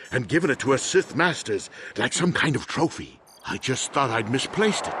ago and given it to her Sith masters like some kind of trophy. I just thought I'd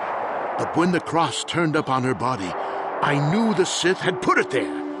misplaced it. But when the cross turned up on her body, I knew the Sith had put it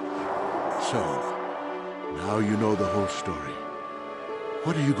there. So, now you know the whole story.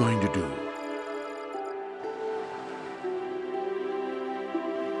 What are you going to do?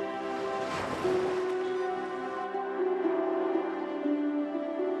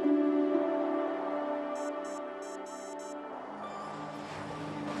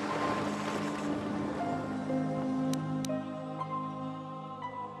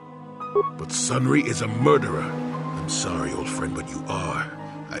 But Sunry is a murderer. I'm sorry, old friend, but you are.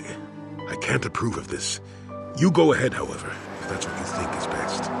 I can't approve of this. You go ahead, however, if that's what you think is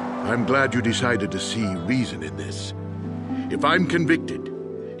best. I'm glad you decided to see reason in this. If I'm convicted,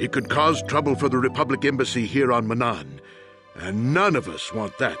 it could cause trouble for the Republic Embassy here on Manan. And none of us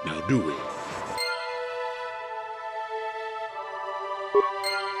want that now, do we?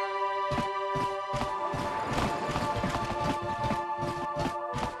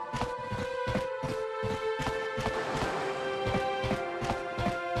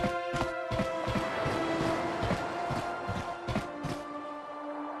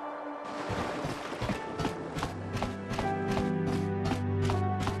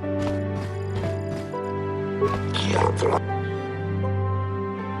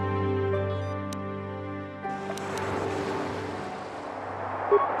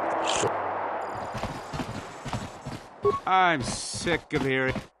 I'm sick of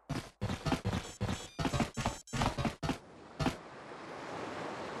hearing.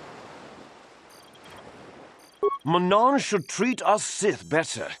 Manon should treat us Sith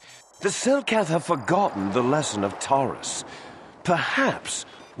better. The Selkath have forgotten the lesson of Taurus. Perhaps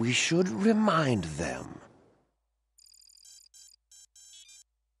we should remind them.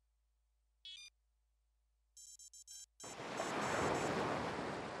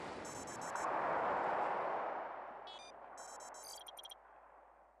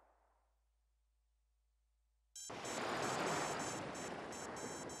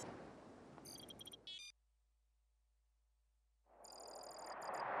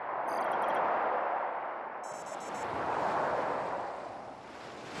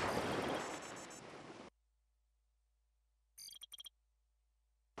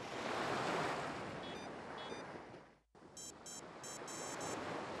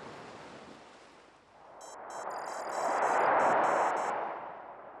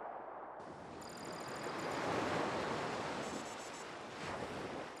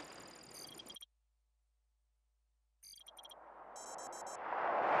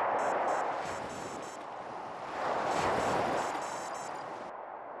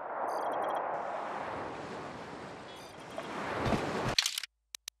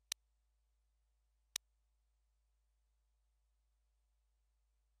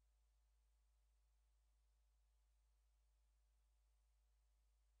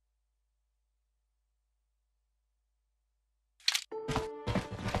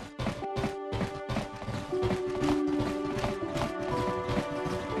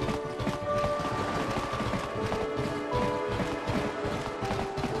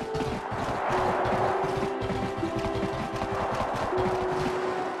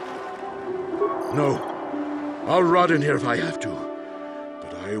 No. I'll rot in here if I have to.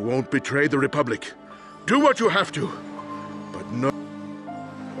 But I won't betray the Republic. Do what you have to. But no.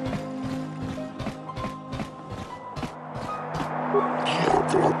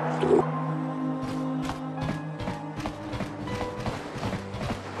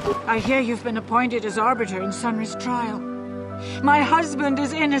 I hear you've been appointed as arbiter in Sunry's trial. My husband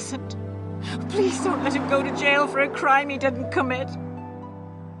is innocent. Please don't let him go to jail for a crime he didn't commit.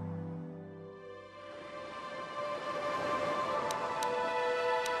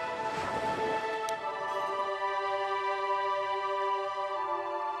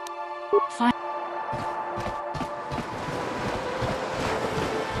 Fine.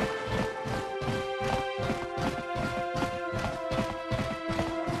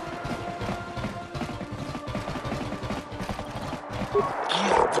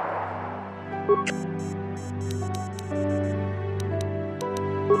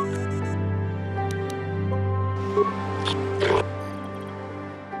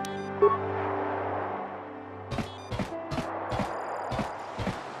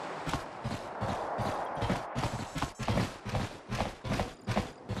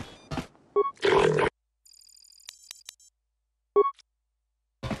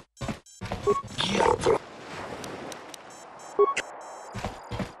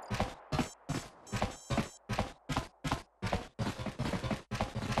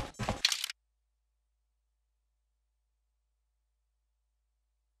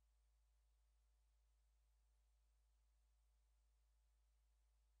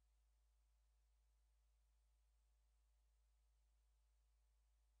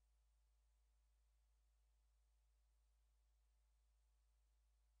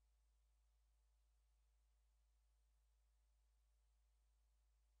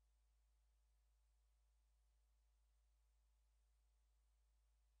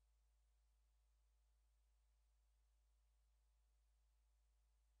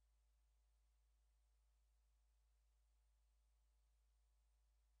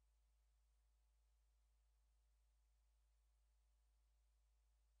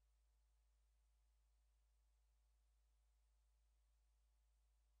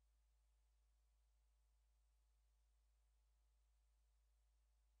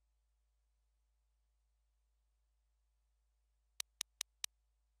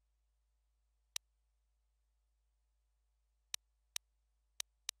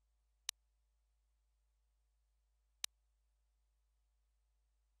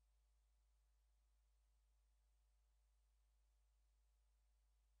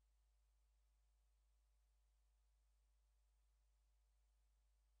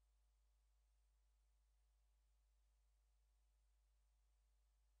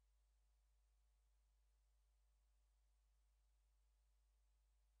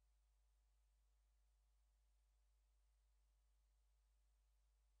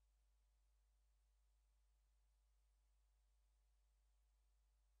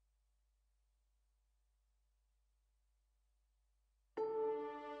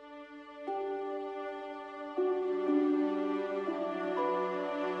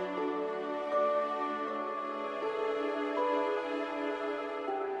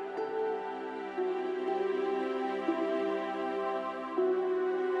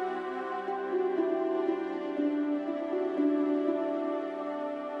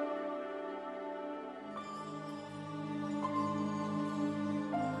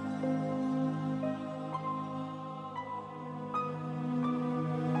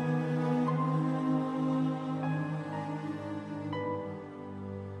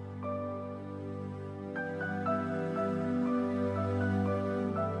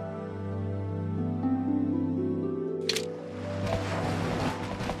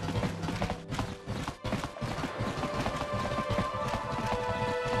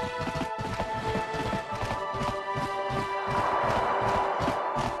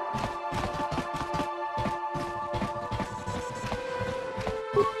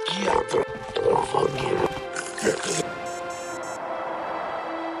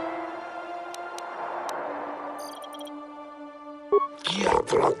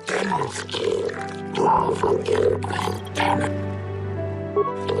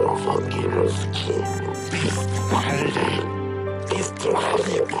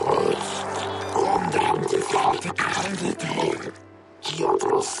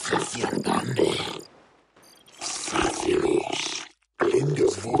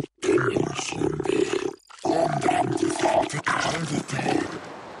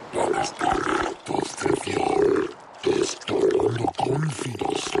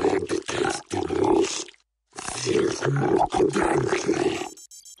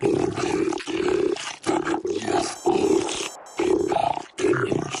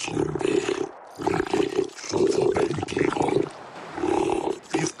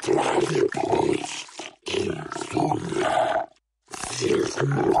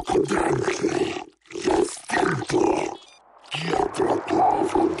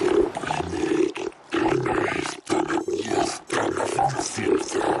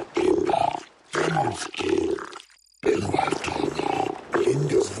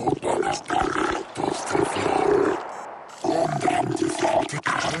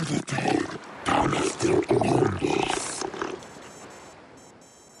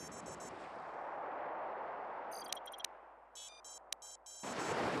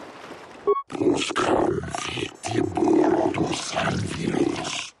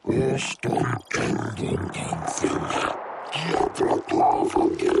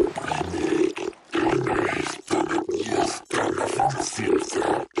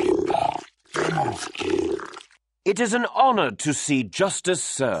 It is an honor to see justice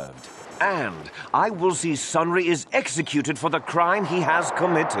served, and I will see Sunry is executed for the crime he has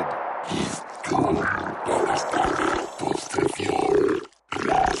committed.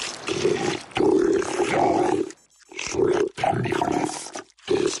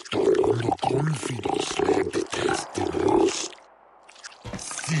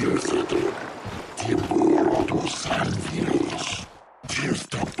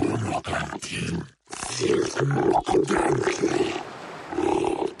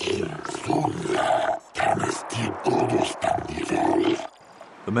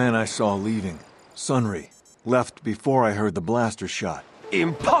 The man I saw leaving, Sunry, left before I heard the blaster shot.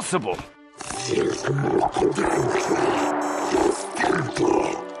 Impossible!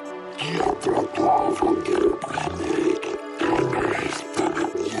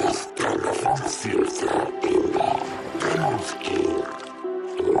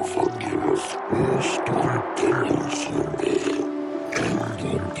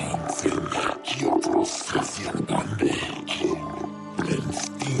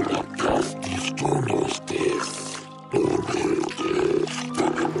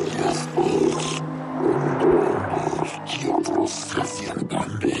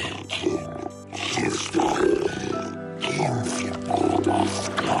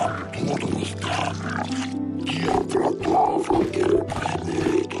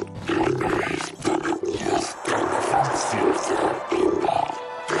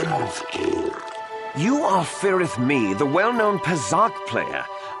 You are feareth me, the well-known Pazak player.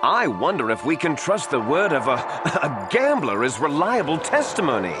 I wonder if we can trust the word of a gambler as reliable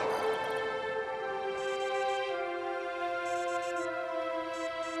testimony.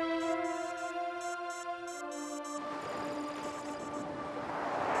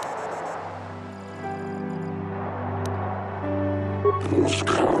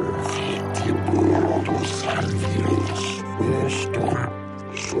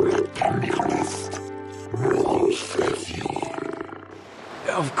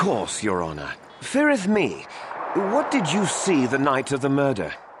 Of course, Your Honor. Feareth me. What did you see the night of the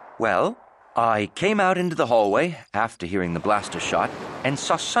murder? Well, I came out into the hallway after hearing the blaster shot and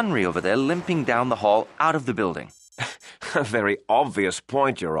saw Sunry over there limping down the hall out of the building. A very obvious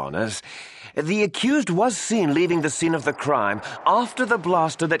point, Your Honors. The accused was seen leaving the scene of the crime after the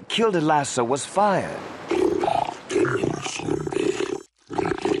blaster that killed Elasa was fired.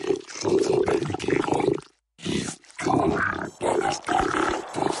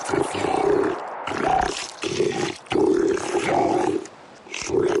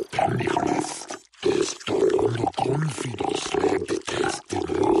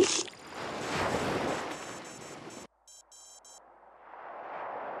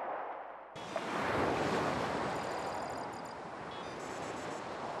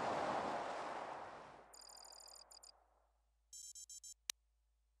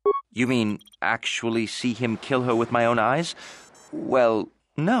 You mean actually see him kill her with my own eyes? Well,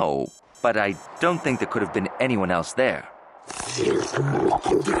 no, but I don't think there could have been anyone else there.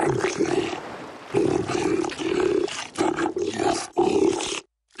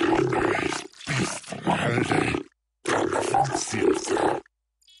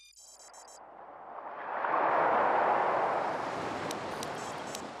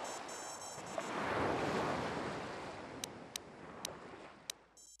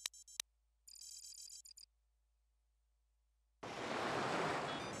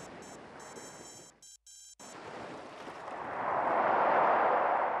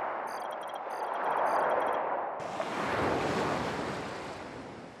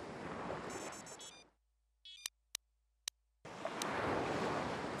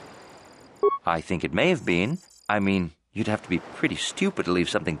 I think it may have been. I mean, you'd have to be pretty stupid to leave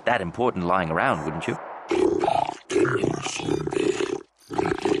something that important lying around, wouldn't you?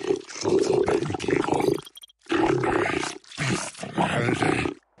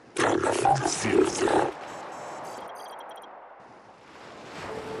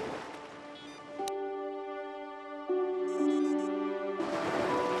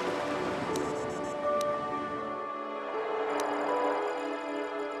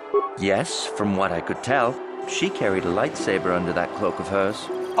 Yes, from what I could tell. She carried a lightsaber under that cloak of hers.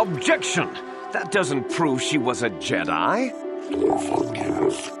 Objection! That doesn't prove she was a Jedi.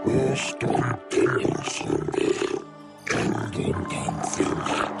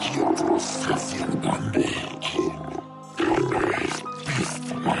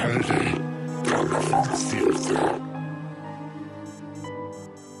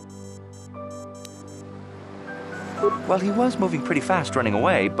 Well, he was moving pretty fast running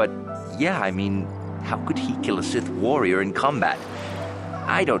away, but yeah, I mean, how could he kill a Sith warrior in combat?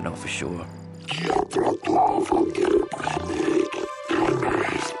 I don't know for sure.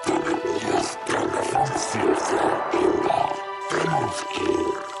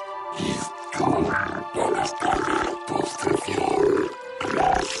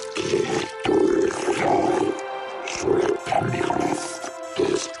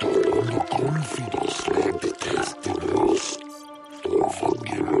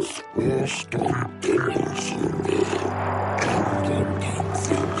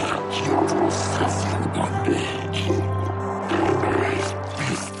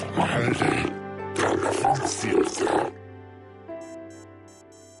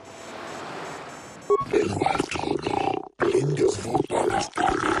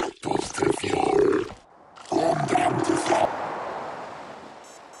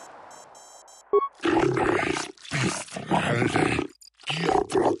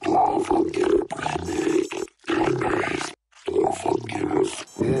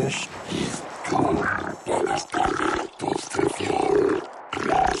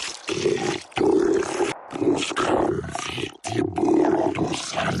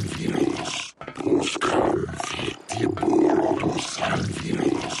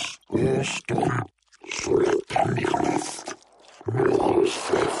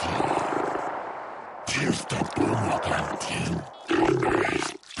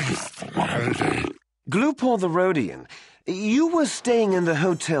 Glupor the Rhodian, you were staying in the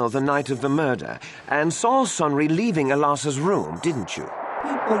hotel the night of the murder and saw Sunry leaving Elassa's room, didn't you?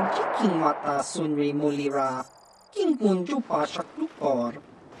 Glupor kiking mata Sunry mulira. King kunju pa siya glupor.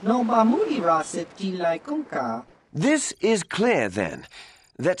 No ba mulira set kilay kungka. This is clear, then,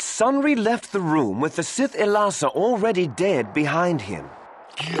 that Sunry left the room with the Sith Elassa already dead behind him.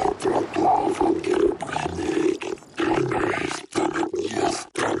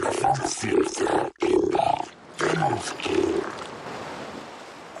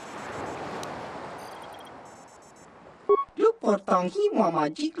 Glupor tang himwa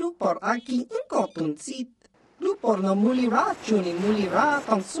maji glupor aking ingkotun sit. Glupor no mulira chuni mulira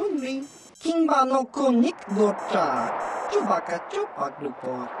tang Sunry. King ba no kunik dorcha. Chubaka chupa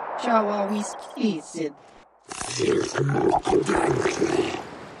glupor. Chawa whisky sit.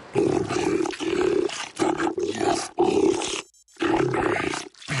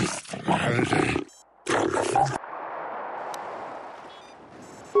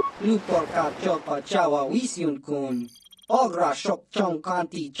 Glupor ka chopa chawa wisyun kun. Ogra shok chong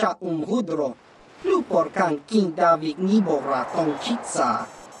kanti cha hudro. Glupor kan king Davik nibora tong chitsa.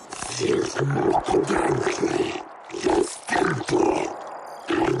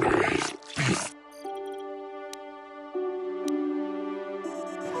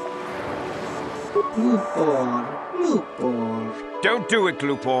 Glupor. Don't do it,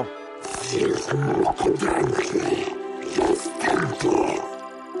 Glupor.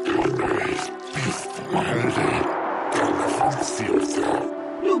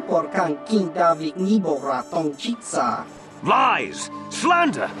 Glupor kan king Davik nibora tong chitsa. Lies!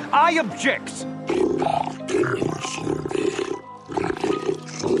 Slander! I object!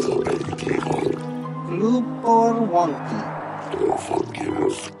 Glupor wonky.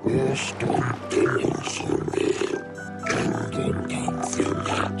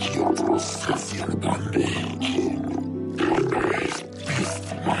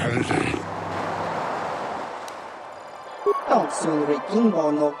 Tong Sunry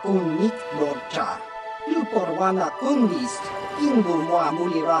Kingbo no kunik dorcha. Glupor wana kunlist. Kingbo mwa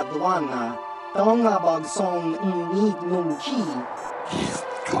mulira dwana. Tonga bag song need num chi.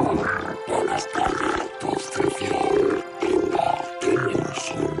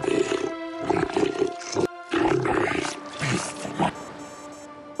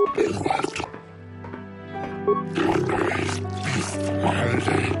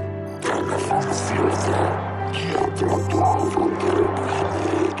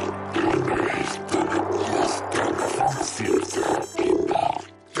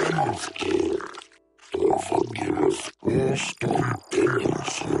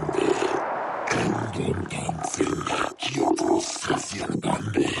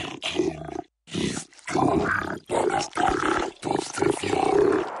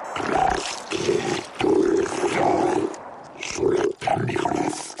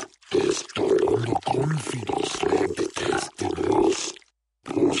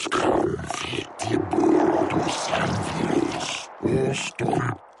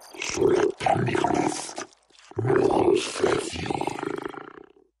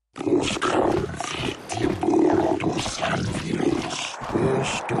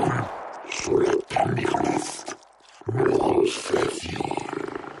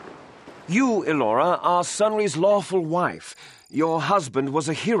 You, Elora, are Sunry's lawful wife. Your husband was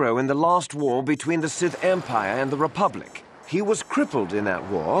a hero in the last war between the Sith Empire and the Republic. He was crippled in that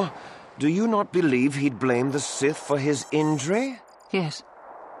war. Do you not believe he'd blame the Sith for his injury? Yes.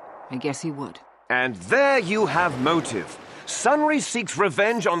 I guess he would. And there you have motive. Sunry seeks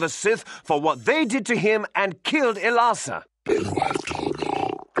revenge on the Sith for what they did to him and killed Elasa.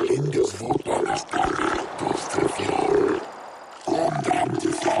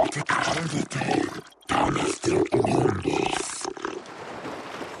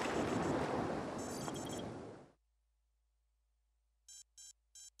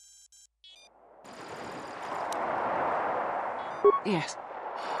 Yes.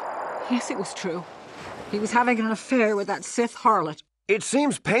 Yes, it was true. He was having an affair with that Sith harlot. It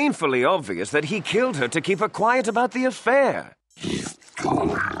seems painfully obvious that he killed her to keep her quiet about the affair.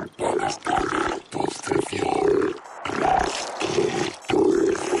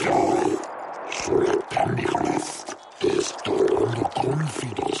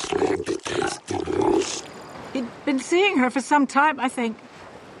 He'd been seeing her for some time, I think.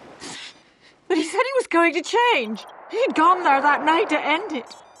 But he said he was going to change. He'd gone there that night to end it.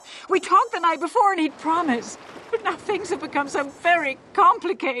 We talked the night before and he'd promised. But now things have become so very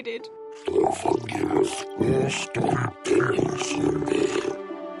complicated.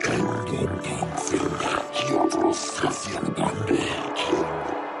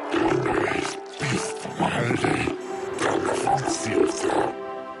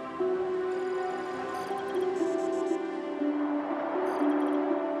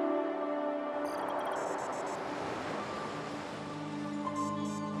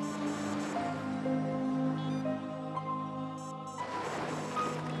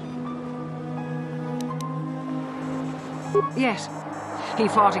 Yes, he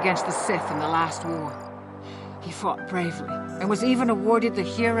fought against the Sith in the last war. He fought bravely and was even awarded the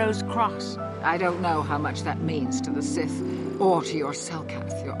Hero's Cross. I don't know how much that means to the Sith or to your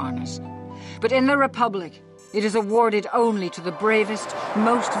Selkath, Your Honors. But in the Republic, it is awarded only to the bravest,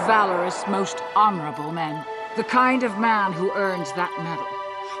 most valorous, most honorable men. The kind of man who earns that medal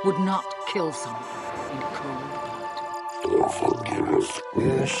would not kill someone in cold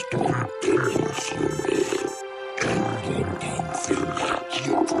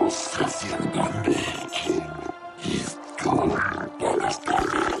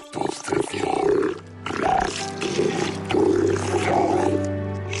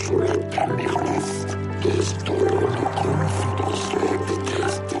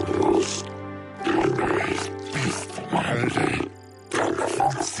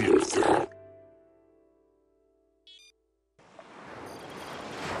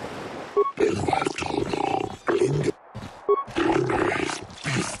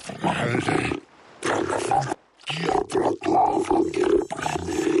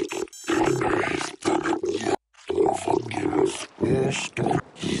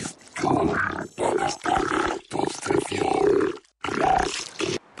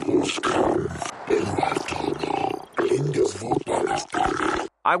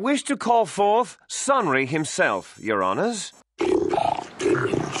I wish to call forth Sunry himself, Your Honors.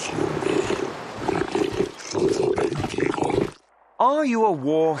 Are you a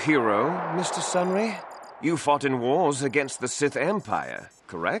war hero, Mr. Sunry? You fought in wars against the Sith Empire,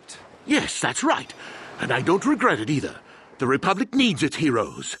 correct? Yes, that's right. And I don't regret it either. The Republic needs its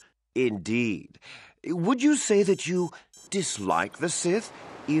heroes. Indeed. Would you say that you dislike the Sith?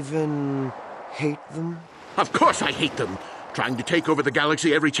 Even hate them? Of course I hate them. Trying to take over the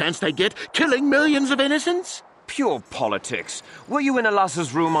galaxy every chance they get, killing millions of innocents? Pure politics. Were you in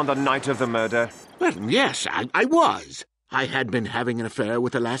Elasa's room on the night of the murder? Well, yes, I was. I had been having an affair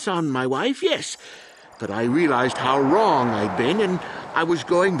with Elasa, my wife, yes. But I realized how wrong I'd been, and I was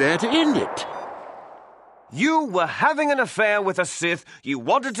going there to end it. You were having an affair with a Sith. You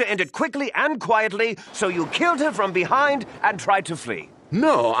wanted to end it quickly and quietly, so you killed her from behind and tried to flee.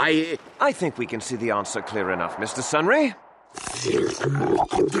 No, I think we can see the answer clear enough, Mr. Sunry.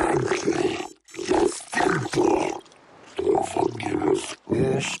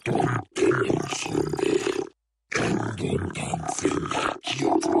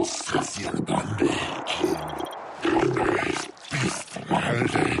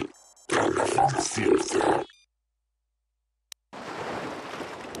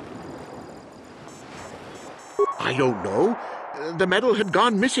 I don't know. The medal had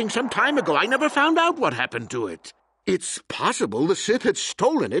gone missing some time ago. I never found out what happened to it. It's possible the Sith had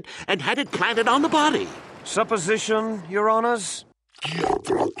stolen it and had it planted on the body. Supposition, Your Honors?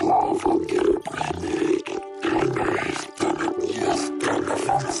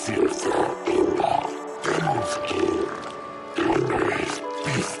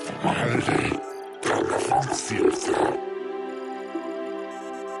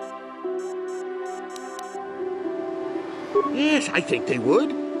 Yes, I think they would.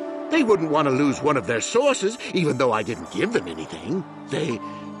 They wouldn't want to lose one of their sources, even though I didn't give them anything.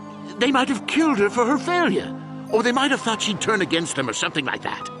 They might have killed her for her failure. Or they might have thought she'd turn against them or something like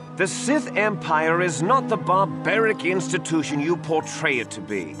that. The Sith Empire is not the barbaric institution you portray it to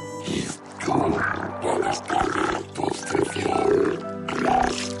be.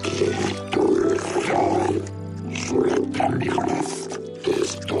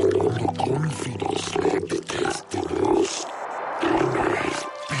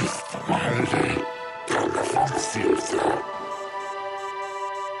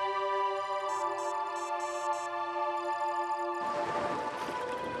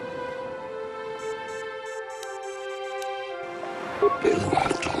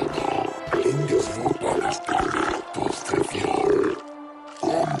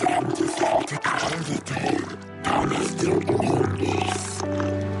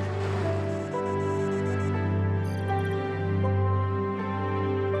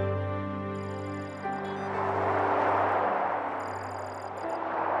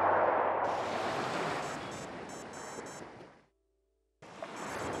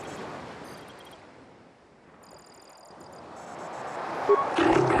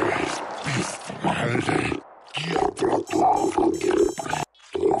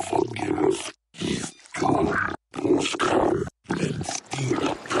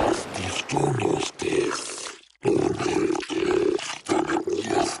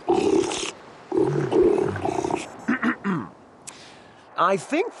 I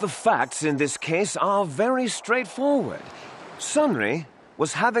think the facts in this case are very straightforward. Sunry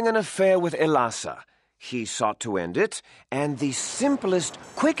was having an affair with Elasa. He sought to end it, and the simplest,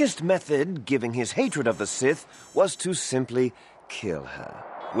 quickest method, given his hatred of the Sith, was to simply kill her.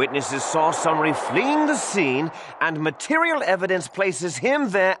 Witnesses saw Sunry fleeing the scene, and material evidence places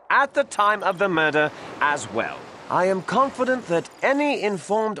him there at the time of the murder as well. I am confident that any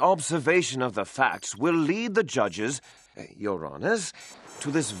informed observation of the facts will lead the judges, Your Honors, to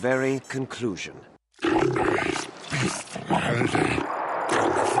this very conclusion.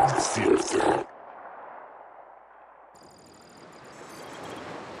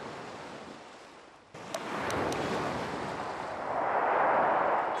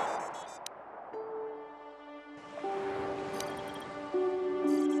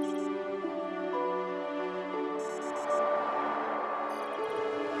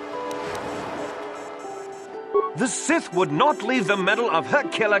 The Sith would not leave the medal of her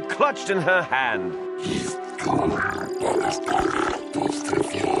killer clutched in her hand.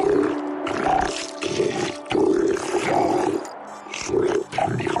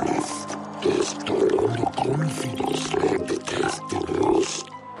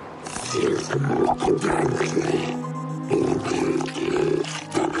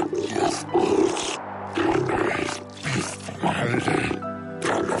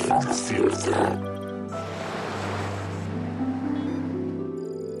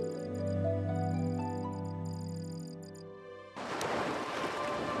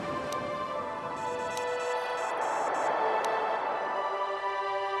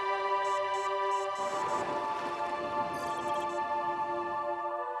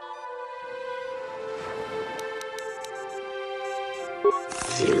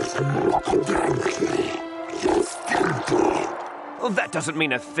 Oh, that doesn't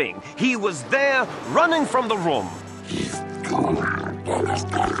mean a thing. He was there, running from the room.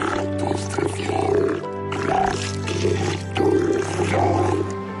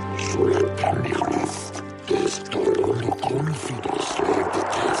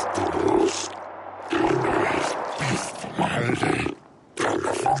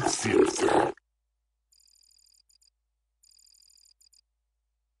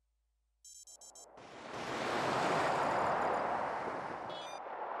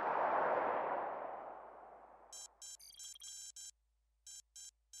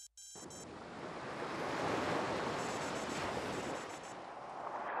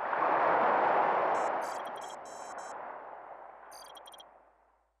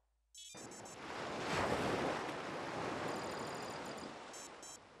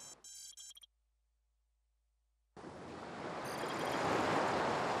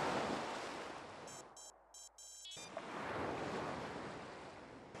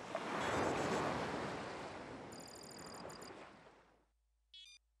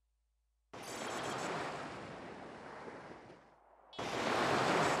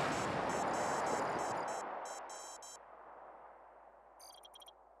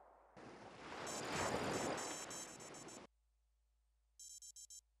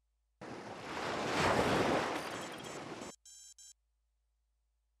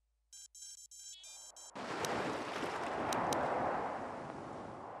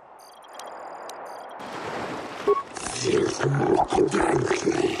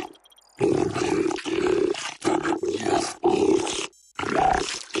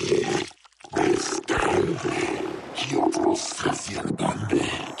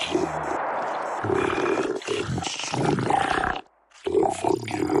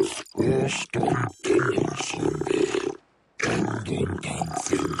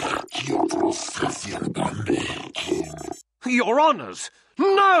 Your Honors!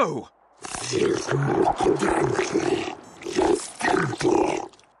 No!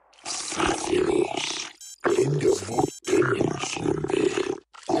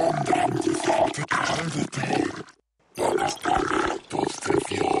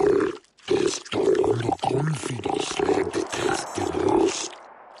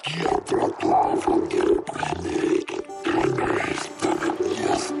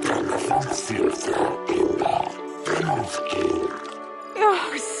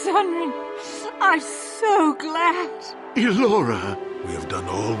 Oh, Sunry, I'm so glad. Elora, We have done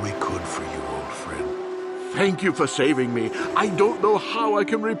all we could for you, old friend. thank you for saving me. I don't know how I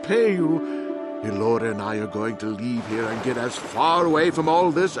can repay you. Elora and I are going to leave here and get as far away from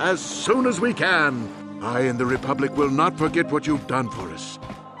all this as soon as we can. I and the Republic will not forget what you've done for us.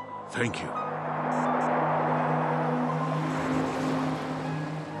 Thank you.